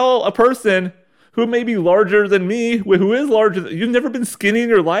did I tell a person who may be larger than me, who is larger than, "You've never been skinny in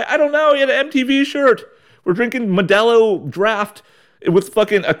your life"? I don't know. He had an MTV shirt. We're drinking Modelo Draft with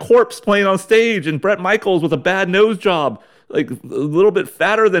fucking a corpse playing on stage and Bret Michaels with a bad nose job, like a little bit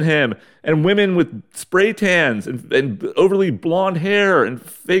fatter than him, and women with spray tans and overly blonde hair and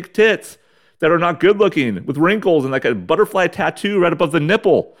fake tits that are not good looking, with wrinkles and like a butterfly tattoo right above the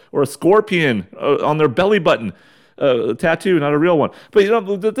nipple, or a scorpion on their belly button. Tattoo, not a real one.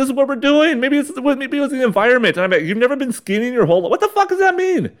 But this is what we're doing. Maybe it was the environment. And I'm like, "You've never been skinny in your whole life." What the fuck does that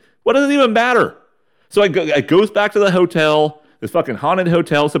mean? What does it even matter? So I goes back to the hotel, this fucking haunted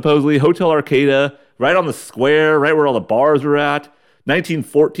hotel, supposedly, Hotel Arcata, right on the square, right where all the bars were at.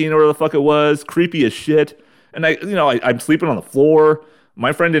 1914 or whatever the fuck it was, creepy as shit. And I'm sleeping on the floor.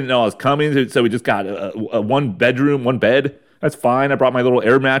 My friend didn't know I was coming, so we just got a one bedroom, one bed. That's fine. I brought my little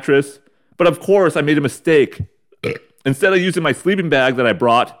air mattress. But of course, I made a mistake. Instead of using my sleeping bag that I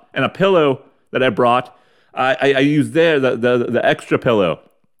brought and a pillow that I brought, I used the extra pillow,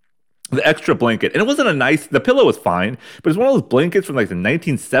 the extra blanket. And it wasn't the pillow was fine, but it's one of those blankets from like the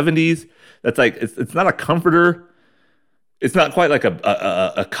 1970s that's like, it's not a comforter. It's not quite like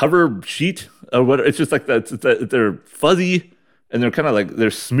a cover sheet or whatever. It's just like they're fuzzy. And they're kind of like,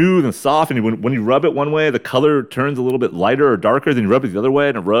 they're smooth and soft. And when you rub it one way, the color turns a little bit lighter or darker. Then you rub it the other way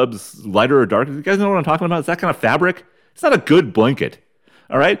and it rubs lighter or darker. You guys know what I'm talking about? It's that kind of fabric. It's not a good blanket.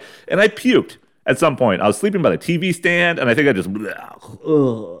 All right? And I puked at some point. I was sleeping by the TV stand and I think I just,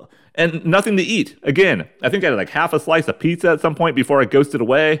 and nothing to eat. Again, I think I had like half a slice of pizza at some point before I ghosted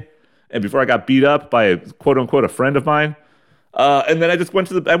away and before I got beat up by a quote unquote a friend of mine. And then I just went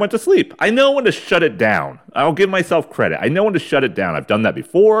to sleep. I know when to shut it down. I'll give myself credit. I know when to shut it down. I've done that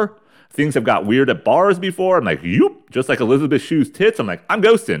before. Things have got weird at bars before. I'm like, "Yoop," just like Elizabeth Shue's tits. I'm like, I'm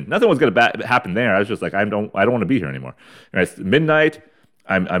ghosting. Nothing was going to happen there. I was just like, I don't want to be here anymore. And it's midnight.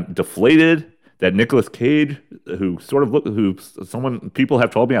 I'm deflated that Nicolas Cage, people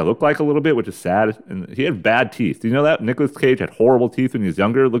have told me I look like a little bit, which is sad. And he had bad teeth. Do you know that? Nicolas Cage had horrible teeth when he was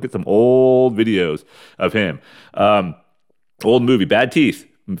younger. Look at some old videos of him. Old movie, bad teeth.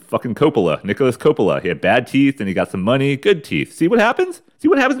 Fucking Coppola, Nicholas Coppola. He had bad teeth and he got some money, good teeth. See what happens? See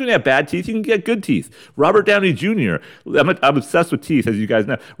what happens when you have bad teeth? You can get good teeth. Robert Downey Jr. I'm obsessed with teeth, as you guys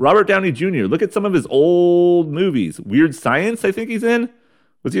know. Robert Downey Jr. Look at some of his old movies. Weird Science, I think he's in.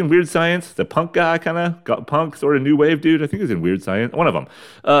 Was he in Weird Science? The punk guy, kind of punk, sort of new wave dude. I think he was in Weird Science. One of them.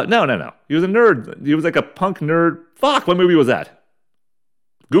 No. He was a nerd. He was like a punk nerd. Fuck, what movie was that?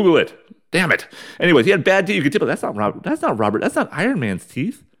 Google it. Damn it. Anyways, he had bad teeth. You could tell, but that's not Robert. That's not Iron Man's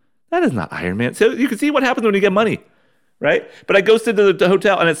teeth. That is not Iron Man. So you can see what happens when you get money, right? But I ghosted the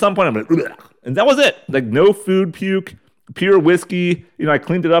hotel, and at some point I'm like, ugh, and that was it. Like no food puke, pure whiskey. I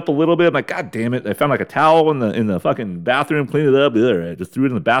cleaned it up a little bit. I'm like, God damn it! I found like a towel in the fucking bathroom, cleaned it up. I just threw it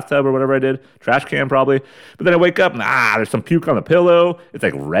in the bathtub or whatever I did, trash can probably. But then I wake up and there's some puke on the pillow. It's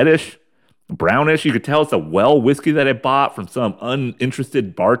like reddish, brownish. You could tell it's a well whiskey that I bought from some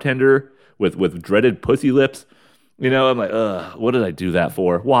uninterested bartender with dreaded pussy lips. I'm like, ugh, what did I do that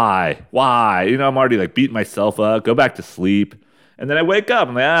for? Why? I'm already like beating myself up, go back to sleep. And then I wake up,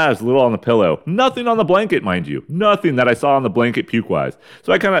 I'm like, there's a little on the pillow. Nothing on the blanket, mind you. Nothing that I saw on the blanket puke-wise.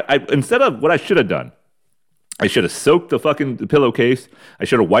 So instead of what I should have done, I should have soaked the fucking pillowcase. I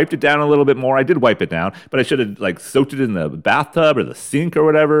should have wiped it down a little bit more. I did wipe it down, but I should have like soaked it in the bathtub or the sink or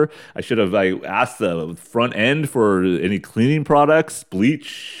whatever. I should have like asked the front end for any cleaning products,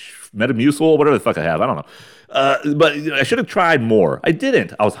 bleach, Metamucil, whatever the fuck I have. I don't know. But I should have tried more. I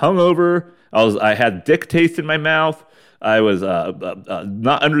didn't. I was hungover. I had dick taste in my mouth. I was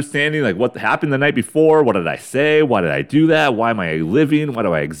not understanding like what happened the night before. What did I say? Why did I do that? Why am I living? Why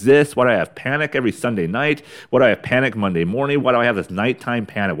do I exist? Why do I have panic every Sunday night? Why do I have panic Monday morning? Why do I have this nighttime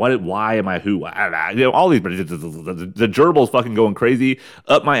panic? Why am I who? All these, the gerbil's fucking going crazy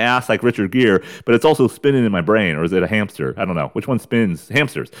up my ass like Richard Gere, but it's also spinning in my brain. Or is it a hamster? I don't know. Which one spins?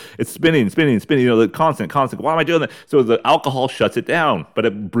 Hamsters. It's spinning. The constant. Why am I doing that? So the alcohol shuts it down, but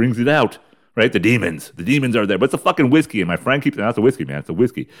it brings it out. Right? The demons are there, but it's a fucking whiskey. And my friend keeps saying, that's a whiskey, man. It's a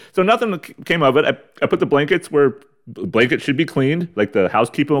whiskey. So nothing came of it. I put the blankets where blankets should be cleaned. Like the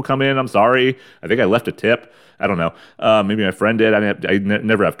housekeeper will come in. I'm sorry. I think I left a tip. I don't know. Maybe my friend did. I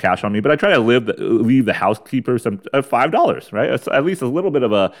never have cash on me, but I try to leave the housekeeper some $5, right? It's at least a little bit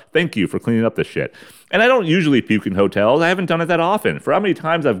of a thank you for cleaning up this shit. And I don't usually puke in hotels. I haven't done it that often. For how many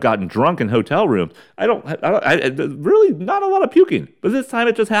times I've gotten drunk in hotel rooms, I really not a lot of puking. But this time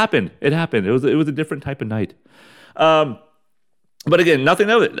it just happened. It happened. It was a different type of night. But again,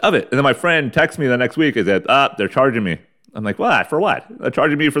 nothing of it. And then my friend texts me the next week and said, they're charging me. I'm like, what? For what? They're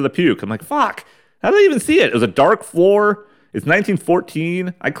charging me for the puke. I'm like, fuck. How did I even see it? It was a dark floor. It's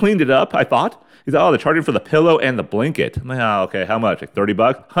 1914. I cleaned it up, I thought. He's like, they're charging for the pillow and the blanket. I'm like, okay, how much? Like $30?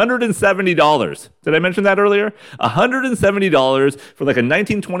 $170. Did I mention that earlier? $170 for like a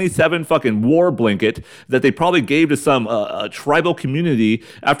 1927 fucking war blanket that they probably gave to some tribal community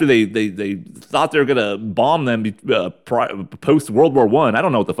after they thought they were going to bomb them post World War I. I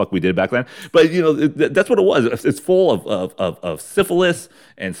don't know what the fuck we did back then. But, that's what it was. It's full of syphilis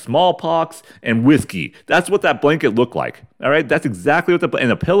and smallpox and whiskey. That's what that blanket looked like. All right? That's exactly what and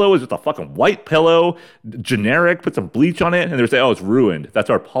the pillow is just a fucking white pillow, generic, put some bleach on it, and they're saying, it's ruined. That's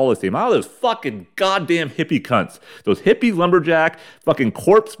our policy. Those fucking goddamn hippie cunts. Those hippie lumberjack, fucking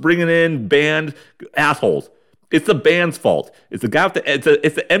corpse bringing in band assholes. It's the band's fault. It's the guy with it's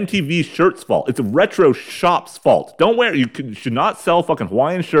the MTV shirt's fault. It's a retro shop's fault. You should not sell fucking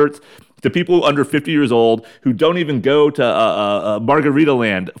Hawaiian shirts to people under 50 years old who don't even go to Margarita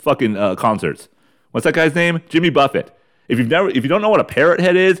Land fucking concerts. What's that guy's name? Jimmy Buffett. If you don't know what a parrot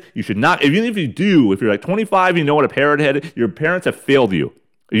head is, you should not. Even if you do, if you're like 25 and you know what a parrot head is, your parents have failed you.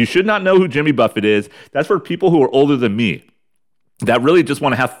 You should not know who Jimmy Buffett is. That's for people who are older than me that really just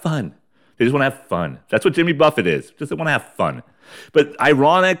want to have fun. They just want to have fun. That's what Jimmy Buffett is. Just want to have fun. But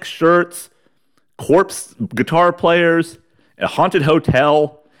ironic shirts, corpse guitar players, a haunted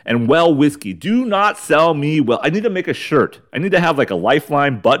hotel, and well whiskey. Do not sell me well. I need to make a shirt. I need to have like a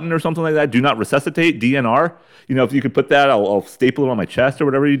Lifeline button or something like that. Do not resuscitate, DNR. If you could put that, I'll staple it on my chest or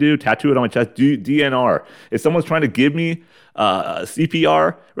whatever you do, tattoo it on my chest, DNR. If someone's trying to give me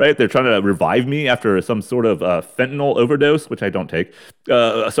CPR, right? They're trying to revive me after some sort of fentanyl overdose, which I don't take,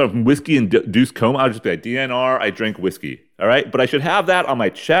 sort of whiskey-induced coma, I'll just be like, DNR, I drink whiskey, all right? But I should have that on my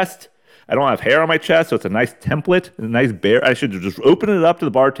chest. I don't have hair on my chest, so it's a nice template, a nice bear. I should just open it up to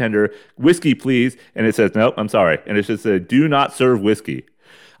the bartender, whiskey, please, and it says, nope, I'm sorry. And it just says, do not serve whiskey.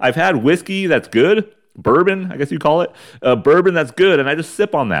 I've had whiskey that's good, bourbon, I guess you call it, bourbon that's good, and I just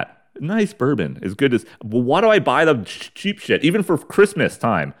sip on that. Nice bourbon is good as. Well, why do I buy the cheap shit? Even for Christmas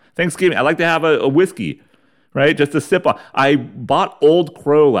time, Thanksgiving, I like to have a whiskey, right? Just to sip on. I bought Old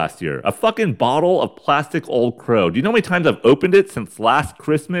Crow last year, a fucking bottle of plastic Old Crow. Do you know how many times I've opened it since last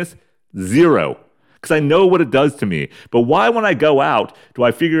Christmas? 0. Because I know what it does to me. But why, when I go out, do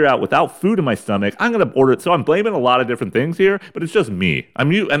I figure out without food in my stomach, I'm going to order it? So I'm blaming a lot of different things here, but it's just me.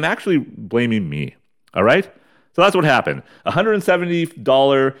 I'm actually blaming me. All right? So that's what happened.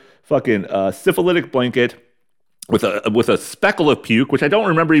 $170 fucking syphilitic blanket with a speckle of puke, which I don't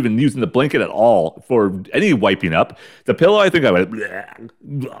remember even using the blanket at all for any wiping up. The pillow, I think I went,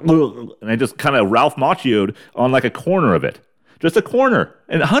 and I just kind of Ralph Macchio'd on like a corner of it. just a corner,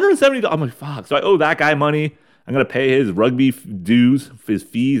 and $170. I'm like, fuck. So I owe that guy money. I'm gonna pay his rugby dues, his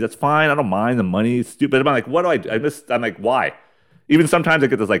fees. That's fine. I don't mind the money. It's stupid. I'm like, what do I'm like, why? Even sometimes I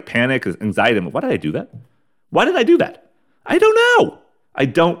get this like panic, anxiety. I'm like, why did I do that? Why did I do that? I don't know. I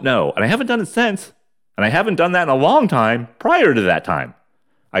don't know. And I haven't done it since. And I haven't done that in a long time prior to that time.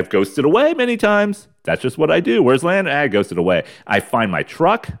 I've ghosted away many times. That's just what I do. Where's land? I ghosted away. I find my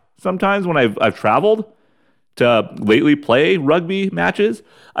truck sometimes when I've traveled to lately play rugby matches.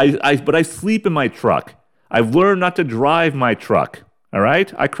 But I sleep in my truck. I've learned not to drive my truck. All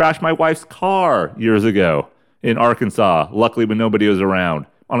right? I crashed my wife's car years ago in Arkansas, luckily when nobody was around,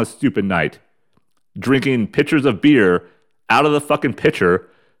 on a stupid night, drinking pitchers of beer out of the fucking pitcher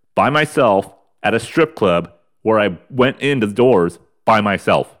by myself at a strip club where I went into the doors by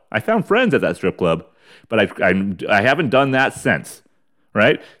myself. I found friends at that strip club, but I haven't done that since,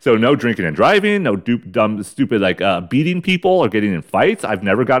 right? So no drinking and driving, no dumb, stupid, like beating people or getting in fights. I've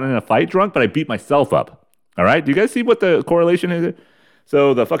never gotten in a fight drunk, but I beat myself up, all right? Do you guys see what the correlation is?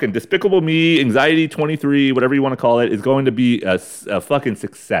 So the fucking Despicable Me, Anxiety 23, whatever you want to call it, is going to be a fucking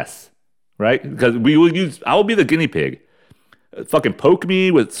success, right? Because I will be the guinea pig. Fucking poke me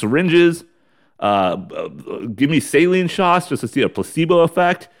with syringes, give me saline shots just to see a placebo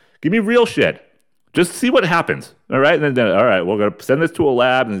effect. Give me real shit. Just see what happens, all right? And then all right, we're going to send this to a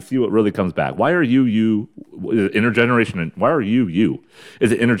lab and see what really comes back. Why are you? Is it intergenerational? Why are you?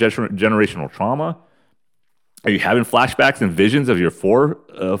 Is it intergenerational trauma? Are you having flashbacks and visions of your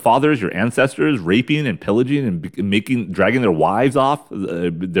forefathers, your ancestors, raping and pillaging and dragging their wives off,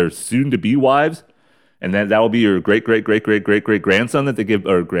 their soon-to-be wives? And then that will be your great-great-great-great-great-great-grandson that they give,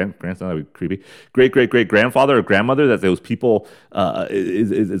 or grandson, that would be creepy, great-great-great-grandfather or grandmother that those people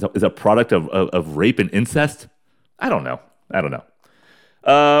is a product of rape and incest? I don't know.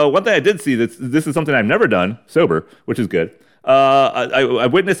 One thing I did see, this is something I've never done, sober, which is good. I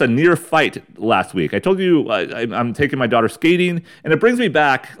witnessed a near fight last week. I told you I'm taking my daughter skating, and it brings me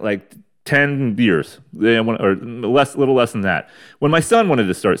back like 10 years, or little less than that, when my son wanted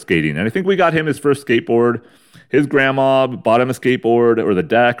to start skating. And I think we got him his first skateboard. His grandma bought him a skateboard, or the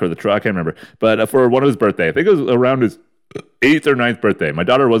deck, or the truck, I can't remember. But for one of his birthday, I think it was around his 8th or 9th birthday. My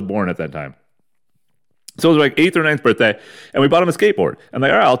daughter was born at that time. So it was like 8th or 9th birthday, and we bought him a skateboard. I'm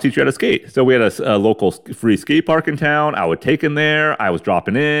like, all right, I'll teach you how to skate. So we had a local free skate park in town. I would take him there. I was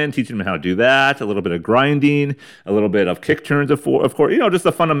dropping in, teaching him how to do that, a little bit of grinding, a little bit of kick turns, of course, just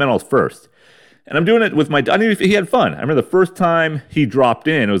the fundamentals first. And I'm doing it with I knew he had fun. I remember the first time he dropped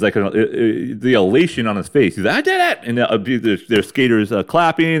in, it was like the elation on his face. He's like, I did it! And there's skaters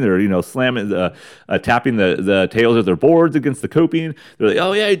clapping, they're slamming, tapping the tails of their boards against the coping. They're like,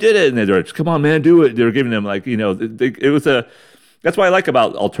 oh yeah, he did it! And they're like, come on, man, do it. They're giving him it was a. That's what I like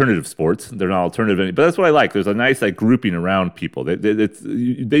about alternative sports. They're not alternative, but that's what I like. There's a nice grouping around people.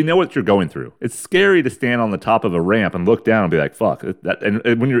 They know what you're going through. It's scary to stand on the top of a ramp and look down and be like, fuck. And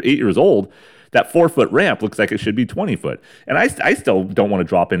when you're 8 years old, that 4-foot ramp looks like it should be 20 foot. And I still don't want to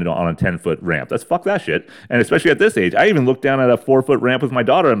drop in on a 10-foot ramp. Fuck that shit. And especially at this age, I even looked down at a 4-foot ramp with my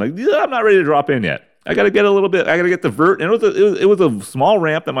daughter. I'm like, yeah, I'm not ready to drop in yet. I got to get a little bit. I got to get the vert. And it was a small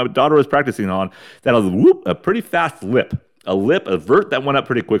ramp that my daughter was practicing on that was a pretty fast lip. A vert that went up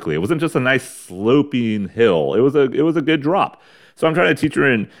pretty quickly. It wasn't just a nice sloping hill. It was a good drop. So I'm trying to teach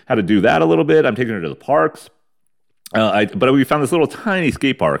her how to do that a little bit. I'm taking her to the parks. But we found this little tiny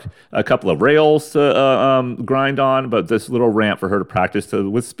skate park, a couple of rails to grind on, but this little ramp for her to practice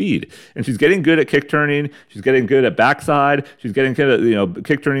with speed. And she's getting good at kick turning. She's getting good at backside. She's getting good at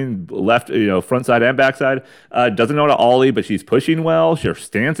kick turning left, front side and backside. Doesn't know how to ollie, but she's pushing well. Her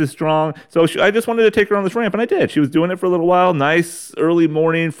stance is strong. So I just wanted to take her on this ramp, and I did. She was doing it for a little while. Nice early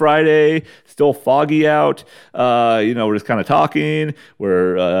morning Friday, still foggy out. We're just kind of talking.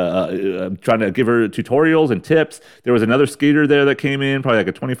 We're trying to give her tutorials and tips. There was another skater there that came in, probably like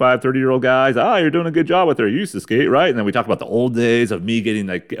a 25, 30-year-old guy. He's like, you're doing a good job with her. You used to skate, right? And then we talked about the old days of me getting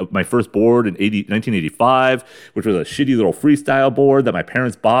my first board in 1985, which was a shitty little freestyle board that my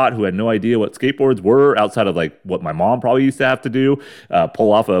parents bought, who had no idea what skateboards were outside of what my mom probably used to have to do.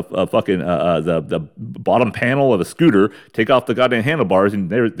 Pull off a fucking the bottom panel of a scooter, take off the goddamn handlebars,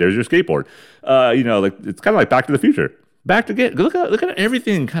 and there's your skateboard. It's kind of like Back to the Future. Look at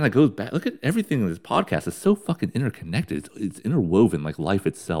everything kind of goes back. Look at everything in this podcast is so fucking interconnected. It's interwoven like life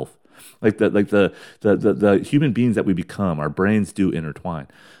itself. Like the human beings that we become, our brains do intertwine.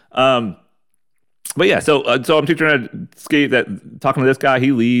 But yeah, so I'm teaching her how to skate. That talking to this guy,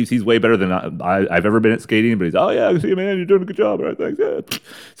 he leaves. He's way better than I've ever been at skating. But he's, oh yeah, I see you, man. You're doing a good job. All right, thanks. Yeah.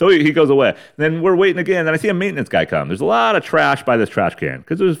 So he goes away. Then we're waiting again. Then I see a maintenance guy come. There's a lot of trash by this trash can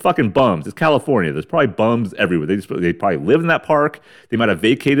because there's fucking bums. It's California. There's probably bums everywhere. They probably live in that park. They might have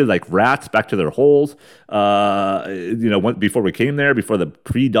vacated like rats back to their holes. Before we came there, before the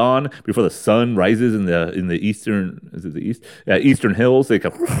pre-dawn, before the sun rises in the eastern, is it the east? Yeah, eastern hills. They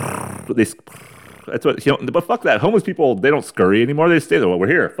come. That's what, but fuck that. Homeless people, they don't scurry anymore. They stay there. Well, we're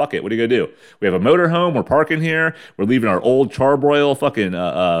here. Fuck it. What are you gonna do? We have a motor home. We're parking here. We're leaving our old charbroil fucking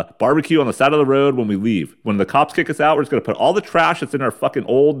barbecue on the side of the road when we leave. When the cops kick us out, we're just gonna put all the trash that's in our fucking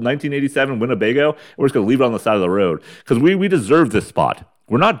old 1987 Winnebago, and we're just gonna leave it on the side of the road because we deserve this spot.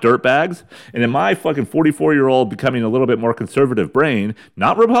 We're not dirtbags. And in my fucking 44-year-old becoming a little bit more conservative brain,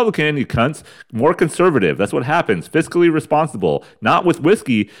 not Republican, you cunts, more conservative. That's what happens. Fiscally responsible. Not with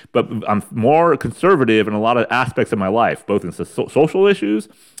whiskey, but I'm more conservative in a lot of aspects of my life, both in social issues,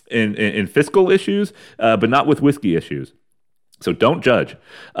 in fiscal issues, but not with whiskey issues. So don't judge.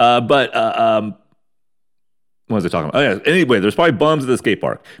 What was I talking about? Oh, yeah. Anyway, there's probably bums at the skate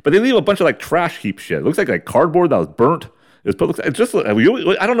park. But they leave a bunch of like trash heap shit. It looks like cardboard that was burnt. It's just,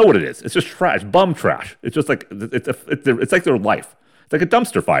 I don't know what it is. It's just trash, bum trash. It's just like, it's like their life. It's like a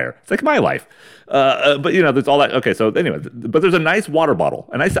dumpster fire. It's like my life. But there's all that. Okay, so anyway, but there's a nice water bottle.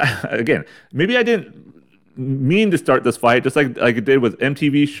 And again, maybe I didn't mean to start this fight, just like I did with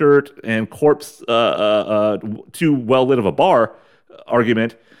MTV Shirt and Corpse, too well lit of a bar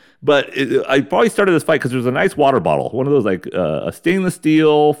argument. But I probably started this fight because there's a nice water bottle, one of those like a stainless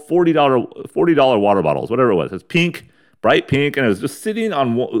steel $40 water bottles, whatever it was. It's pink. Bright pink, and it was just sitting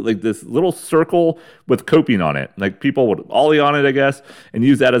on like this little circle with coping on it. Like people would ollie on it, I guess, and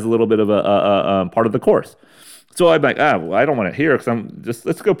use that as a little bit of a part of the course. So I'm like, well, I don't want it here because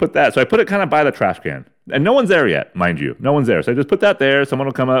let's go put that. So I put it kind of by the trash can, and no one's there yet, mind you. No one's there. So I just put that there. Someone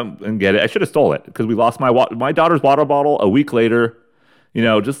will come up and get it. I should have stole it because we lost my daughter's water bottle a week later.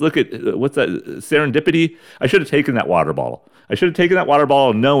 Just look at what's that serendipity. I should have taken that water bottle.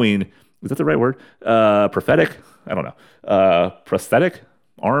 Knowing, is that the right word? Prophetic. I don't know. Prosthetic,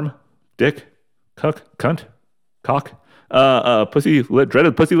 arm, dick, cunt, cock, pussy,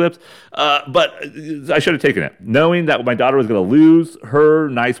 dreaded pussy lips. But I should have taken it, knowing that my daughter was going to lose her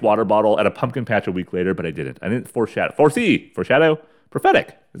nice water bottle at a pumpkin patch a week later, but I didn't. I didn't foreshadow,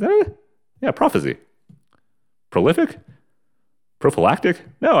 prophetic. Is that it? Yeah, prophecy. Prolific? Prophylactic?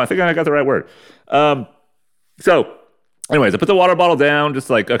 No, I think I got the right word. So anyways, I put the water bottle down, just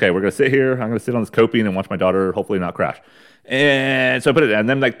like, okay, we're going to sit here. I'm going to sit on this coping and watch my daughter hopefully not crash. And so I put it down. And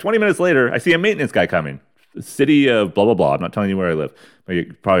then like 20 minutes later, I see a maintenance guy coming. City of blah, blah, blah. I'm not telling you where I live, but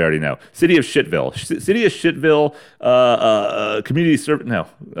you probably already know. City of Shitville.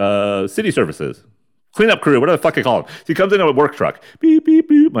 City Services. Cleanup crew, whatever the fuck you call him. So he comes in a work truck. Beep, beep,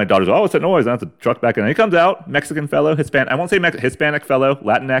 beep. My daughter's, what's that noise? I have the truck back in. And he comes out, Mexican fellow, Hispanic. I won't say Hispanic fellow,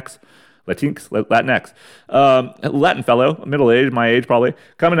 Latinx. Latin fellow, middle-aged, my age probably,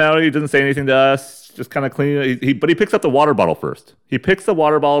 coming out. He doesn't say anything to us, just kind of cleaning. But he picks up the water bottle first. I didn't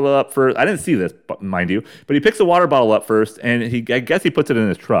see this, mind you, but he picks the water bottle up first, and I guess he puts it in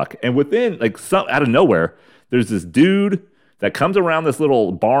his truck. And within, out of nowhere, there's this dude that comes around this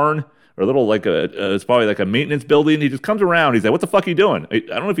little barn, or a little it's probably like a maintenance building. He just comes around. He's like, "What the fuck are you doing?" I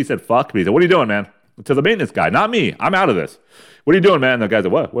don't know if he said "fuck," but he said, "What are you doing, man?" To the maintenance guy, not me. I'm out of this. What are you doing, man? And the guy's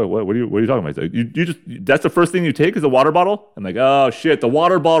like, what are you talking about? He's like, you just, that's the first thing you take is a water bottle? I'm like, oh shit, the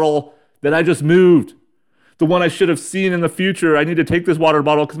water bottle that I just moved. The one I should have seen in the future. I need to take this water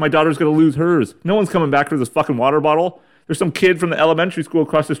bottle because my daughter's going to lose hers. No one's coming back for this fucking water bottle. There's some kid from the elementary school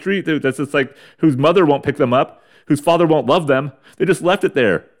across the street that's just like, whose mother won't pick them up, whose father won't love them. They just left it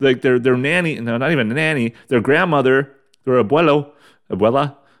there. Like their nanny, no, not even a nanny, their grandmother, their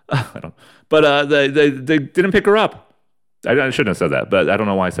abuela, I don't, but they didn't pick her up. I shouldn't have said that, but I don't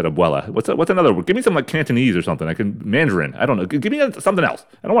know why I said abuela. What's another word? Give me some like Cantonese or something. Mandarin. I don't know. Give me something else.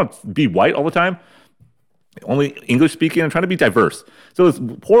 I don't want to be white all the time. Only English speaking. I'm trying to be diverse. So this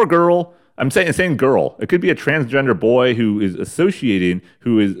poor girl, I'm saying girl. It could be a transgender boy who is morphing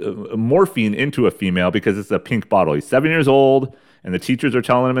into a female because it's a pink bottle. He's 7 years old. And the teachers are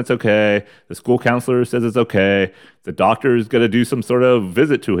telling him it's okay. The school counselor says it's okay. The doctor is going to do some sort of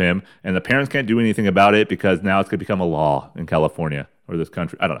visit to him. And the parents can't do anything about it because now it's going to become a law in California or this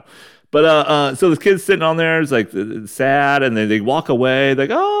country. I don't know. But so this kid's sitting on there, is like sad, and then they walk away. They're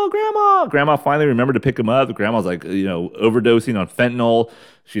like, oh, grandma. Grandma finally remembered to pick him up. Grandma's like, overdosing on fentanyl.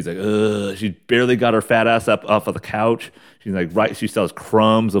 She's like, ugh. She barely got her fat ass up off of the couch. She's like, right. She sells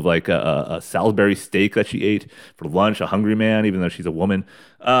crumbs of like a Salisbury steak that she ate for lunch, a hungry man, even though she's a woman.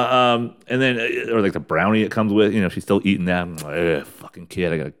 And then, or like the brownie it comes with, she's still eating that. I'm like, fucking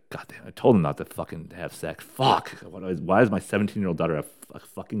kid. Goddamn, I told him not to fucking have sex. Fuck. Why does my 17-year-old daughter have a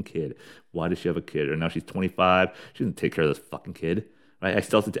fucking kid? Why does she have a kid? Or now she's 25. She doesn't take care of this fucking kid. Right?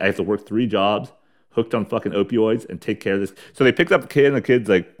 I have to work 3 jobs, hooked on fucking opioids, and take care of this. So they picked up the kid, and the kid's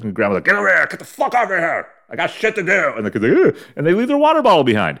like, and grandma's like, get over here, get the fuck over here. I got shit to do. And the kid's like, ugh. And they leave their water bottle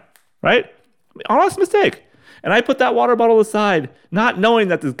behind. Right? Honest mistake. And I put that water bottle aside, not knowing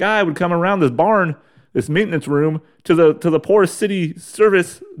that this guy would come around this barn, this maintenance room, to the poorest city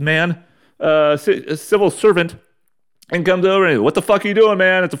service man, civil servant, and comes over and, what the fuck are you doing,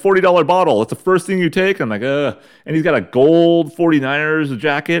 man? It's a $40 bottle. It's the first thing you take. I'm like, ugh. And he's got a gold 49ers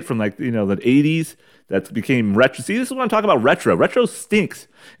jacket from like, the 80s that became retro. See, this is what I'm talking about, retro. Retro stinks.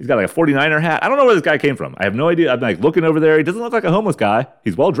 He's got like a 49er hat. I don't know where this guy came from. I have no idea. I'm like looking over there. He doesn't look like a homeless guy.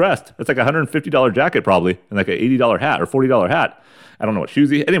 He's well dressed. It's like a $150 jacket probably, and like an $80 hat or $40 hat. I don't know what shoes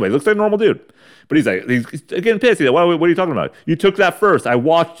he. Anyway, looks like a normal dude. But he's getting pissed. He's like, what are you talking about? You took that first. I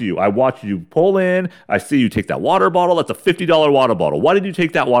watched you pull in. I see you take that water bottle. That's a $50 water bottle. Why did you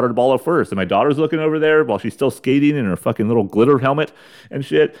take that water bottle first? And my daughter's looking over there while she's still skating in her fucking little glitter helmet and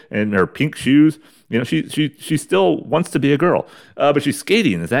shit and her pink shoes. She still wants to be a girl, but she's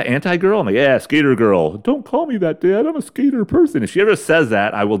skating. Is that anti-girl? I'm like, yeah, skater girl. Don't call me that, Dad. I'm a skater person. If she ever says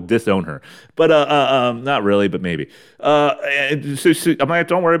that, I will disown her. But not really, but maybe. And so I'm like,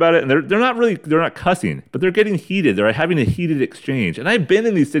 don't worry about it. And they're not cussing, but they're getting heated. They're having a heated exchange. And I've been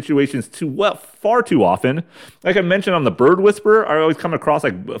in these situations far too often. Like I mentioned on the Bird Whisperer, I always come across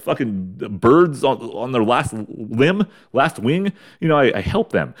like fucking birds on their last wing. I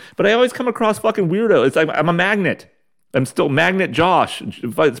help them, but I always come across fucking weirdo. It's like I'm a magnet. I'm still Magnet Josh.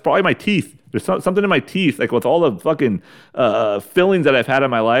 It's probably my teeth. There's something in my teeth, like with all the fucking fillings that I've had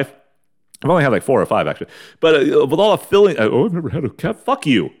in my life. I've only had like 4 or 5 actually, but with all the filling, I've never had a cavity. Fuck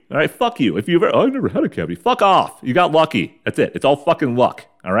you. All right, fuck you. I've never had a cavity. Fuck off. You got lucky. That's it. It's all fucking luck.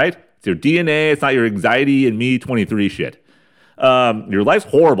 All right. It's your DNA. It's not your anxiety and me 23 shit. Your life's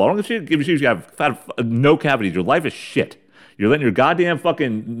horrible. I don't give a shit if you have no cavities. Your life is shit. You're letting your goddamn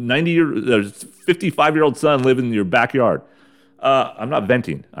fucking 55-year-old son live in your backyard. I'm not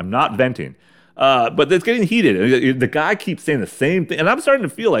venting. But it's getting heated. The guy keeps saying the same thing. And I'm starting to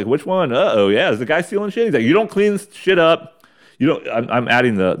feel like, which one? Is the guy stealing shit? He's like, you don't clean shit up. I'm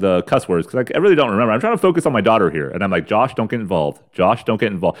adding the cuss words because I really don't remember. I'm trying to focus on my daughter here. And I'm like, Josh, don't get involved. Josh, don't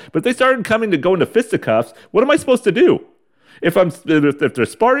get involved. But if they started coming to go into fisticuffs, what am I supposed to do? If they're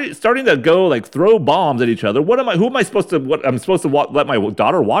starting to go like throw bombs at each other, who am I supposed to? What I'm supposed to let my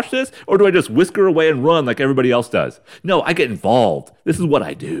daughter watch this, or do I just whisk her away and run like everybody else does? No, I get involved. This is what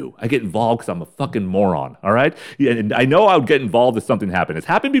I do. I get involved because I'm a fucking moron. All right, and I know I would get involved if something happened. It's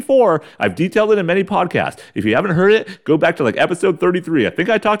happened before. I've detailed it in many podcasts. If you haven't heard it, go back to like episode 33. I think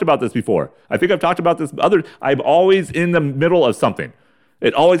I talked about this before. I think I've talked about this other. I'm always in the middle of something.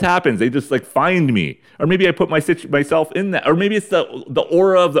 It always happens. They just like find me. Or maybe I put myself in that. Or maybe it's the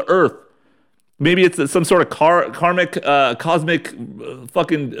aura of the earth. Maybe it's some sort of karmic, cosmic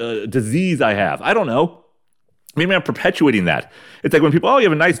fucking disease I have. I don't know. Maybe I'm perpetuating that. It's like when people, you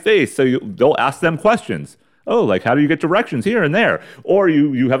have a nice face. So they'll ask them questions. Oh, like how do you get directions here and there? Or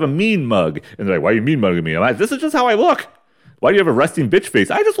you have a mean mug. And they're like, why are you mean mugging me? I'm like, this is just how I look. Why do you have a resting bitch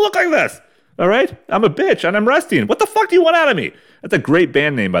face? I just look like this. All right? I'm a bitch and I'm resting. What the fuck do you want out of me? That's a great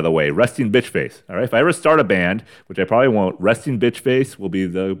band name, by the way, Resting Bitch Face. All right? If I ever start a band, which I probably won't, Resting Bitch Face will be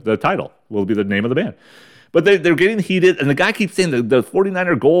the title, will be the name of the band. But they're getting heated, and the guy keeps saying, the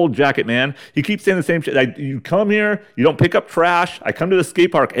 49er gold jacket, man, he keeps saying the same shit. You come here, you don't pick up trash. I come to the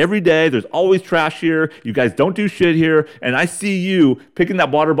skate park every day. There's always trash here. You guys don't do shit here. And I see you picking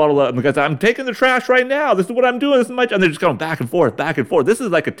that water bottle up because I'm taking the trash right now. This is what I'm doing. This is my, and they're just going back and forth, back and forth. This is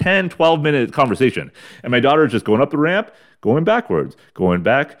like a 10, 12-minute conversation. And my daughter is just going up the ramp, going backwards, going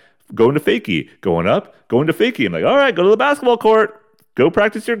back, going to fakie, going up, going to fakie. I'm like, all right, go to the basketball court. Go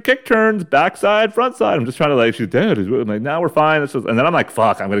practice your kick turns, backside, front side. I'm just trying to like, she's dead. I'm like, now we're fine. And then I'm like,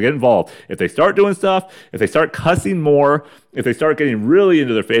 fuck, I'm going to get involved. If they start doing stuff, if they start cussing more, if they start getting really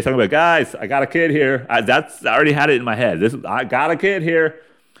into their face, I'm going to be like, guys, I got a kid here. I already had it in my head. I got a kid here.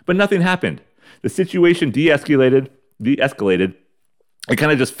 But nothing happened. The situation de-escalated. It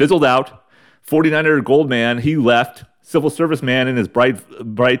kind of just fizzled out. 49er gold man, he left. Civil service man in his bright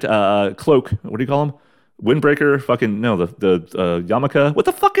cloak. What do you call him? Windbreaker, fucking no, the Yamaka. What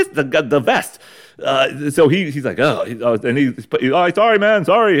the fuck is the vest? So he's like, and sorry, man,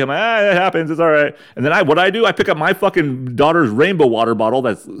 sorry. I'm like, it happens, it's all right. And then what I do, I pick up my fucking daughter's rainbow water bottle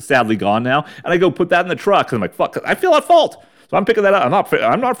that's sadly gone now, and I go put that in the truck. And I'm like, fuck, I feel at fault. So I'm picking that up.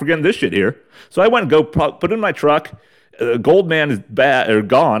 I'm not forgetting this shit here. So I went and go put it in my truck. Goldman is bad or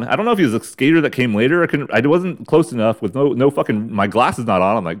gone. I don't know if he was a skater that came later. I wasn't close enough with no fucking, my glasses not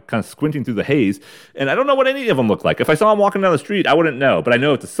on. I'm like kind of squinting through the haze, and I don't know what any of them look like. If I saw him walking down the street, I wouldn't know. But I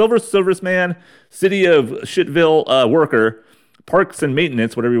know it's a silver serviceman, city of Shitville worker, parks and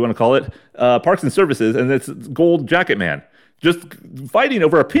maintenance, whatever you want to call it, parks and services, and it's gold jacket man. Just fighting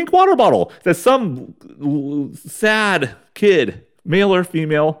over a pink water bottle that some sad kid, male or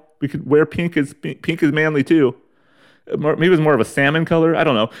female, we could wear pink is manly too. Maybe it was more of a salmon color. I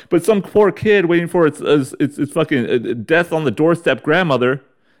don't know. But some poor kid waiting for its fucking death on the doorstep grandmother,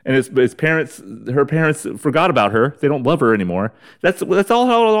 and his parents, her parents forgot about her. They don't love her anymore. That's all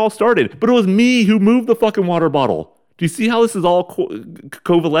how it all started. But it was me who moved the fucking water bottle. Do you see how this is all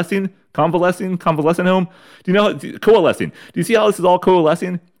convalescing home? Do you know coalescing? Do you see how this is all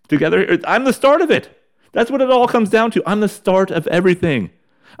coalescing together? I'm the start of it. That's what it all comes down to. I'm the start of everything.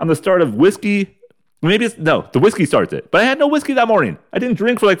 I'm the start of whiskey. The whiskey starts it. But I had no whiskey that morning. I didn't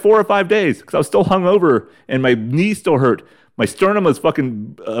drink for like 4 or 5 days because I was still hungover and my knee still hurt. My sternum was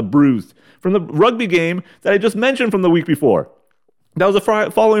fucking bruised from the rugby game that I just mentioned from the week before. That was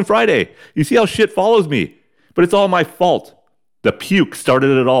the following Friday. You see how shit follows me. But it's all my fault. The puke started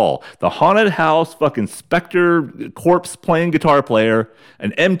it all. The haunted house, fucking specter, corpse playing guitar player,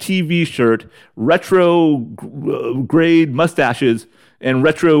 an MTV shirt, retro grade mustaches, and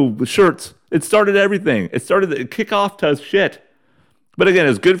retro shirts. It started everything. It started the kickoff to shit. But again,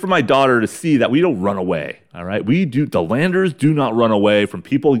 it's good for my daughter to see that we don't run away. All right, the Landers do not run away from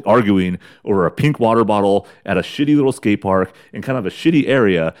people arguing over a pink water bottle at a shitty little skate park in kind of a shitty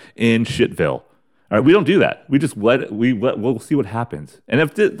area in Shitville. All right, we don't do that. We just we'll see what happens. And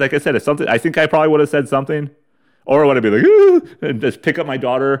like I said, if something, I think I probably would have said something, or would I be like, and just pick up my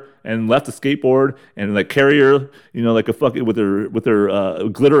daughter and left the skateboard and like carry her, like a fucking with her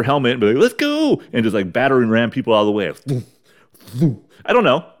glitter helmet, and be like, let's go, and just like battering ram people out of the way. I don't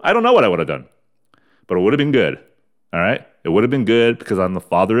know what I would have done, but it would have been good. All right, it would have been good because I'm the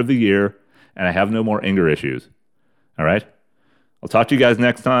father of the year and I have no more anger issues. All right, I'll talk to you guys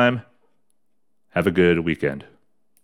next time. Have a good weekend.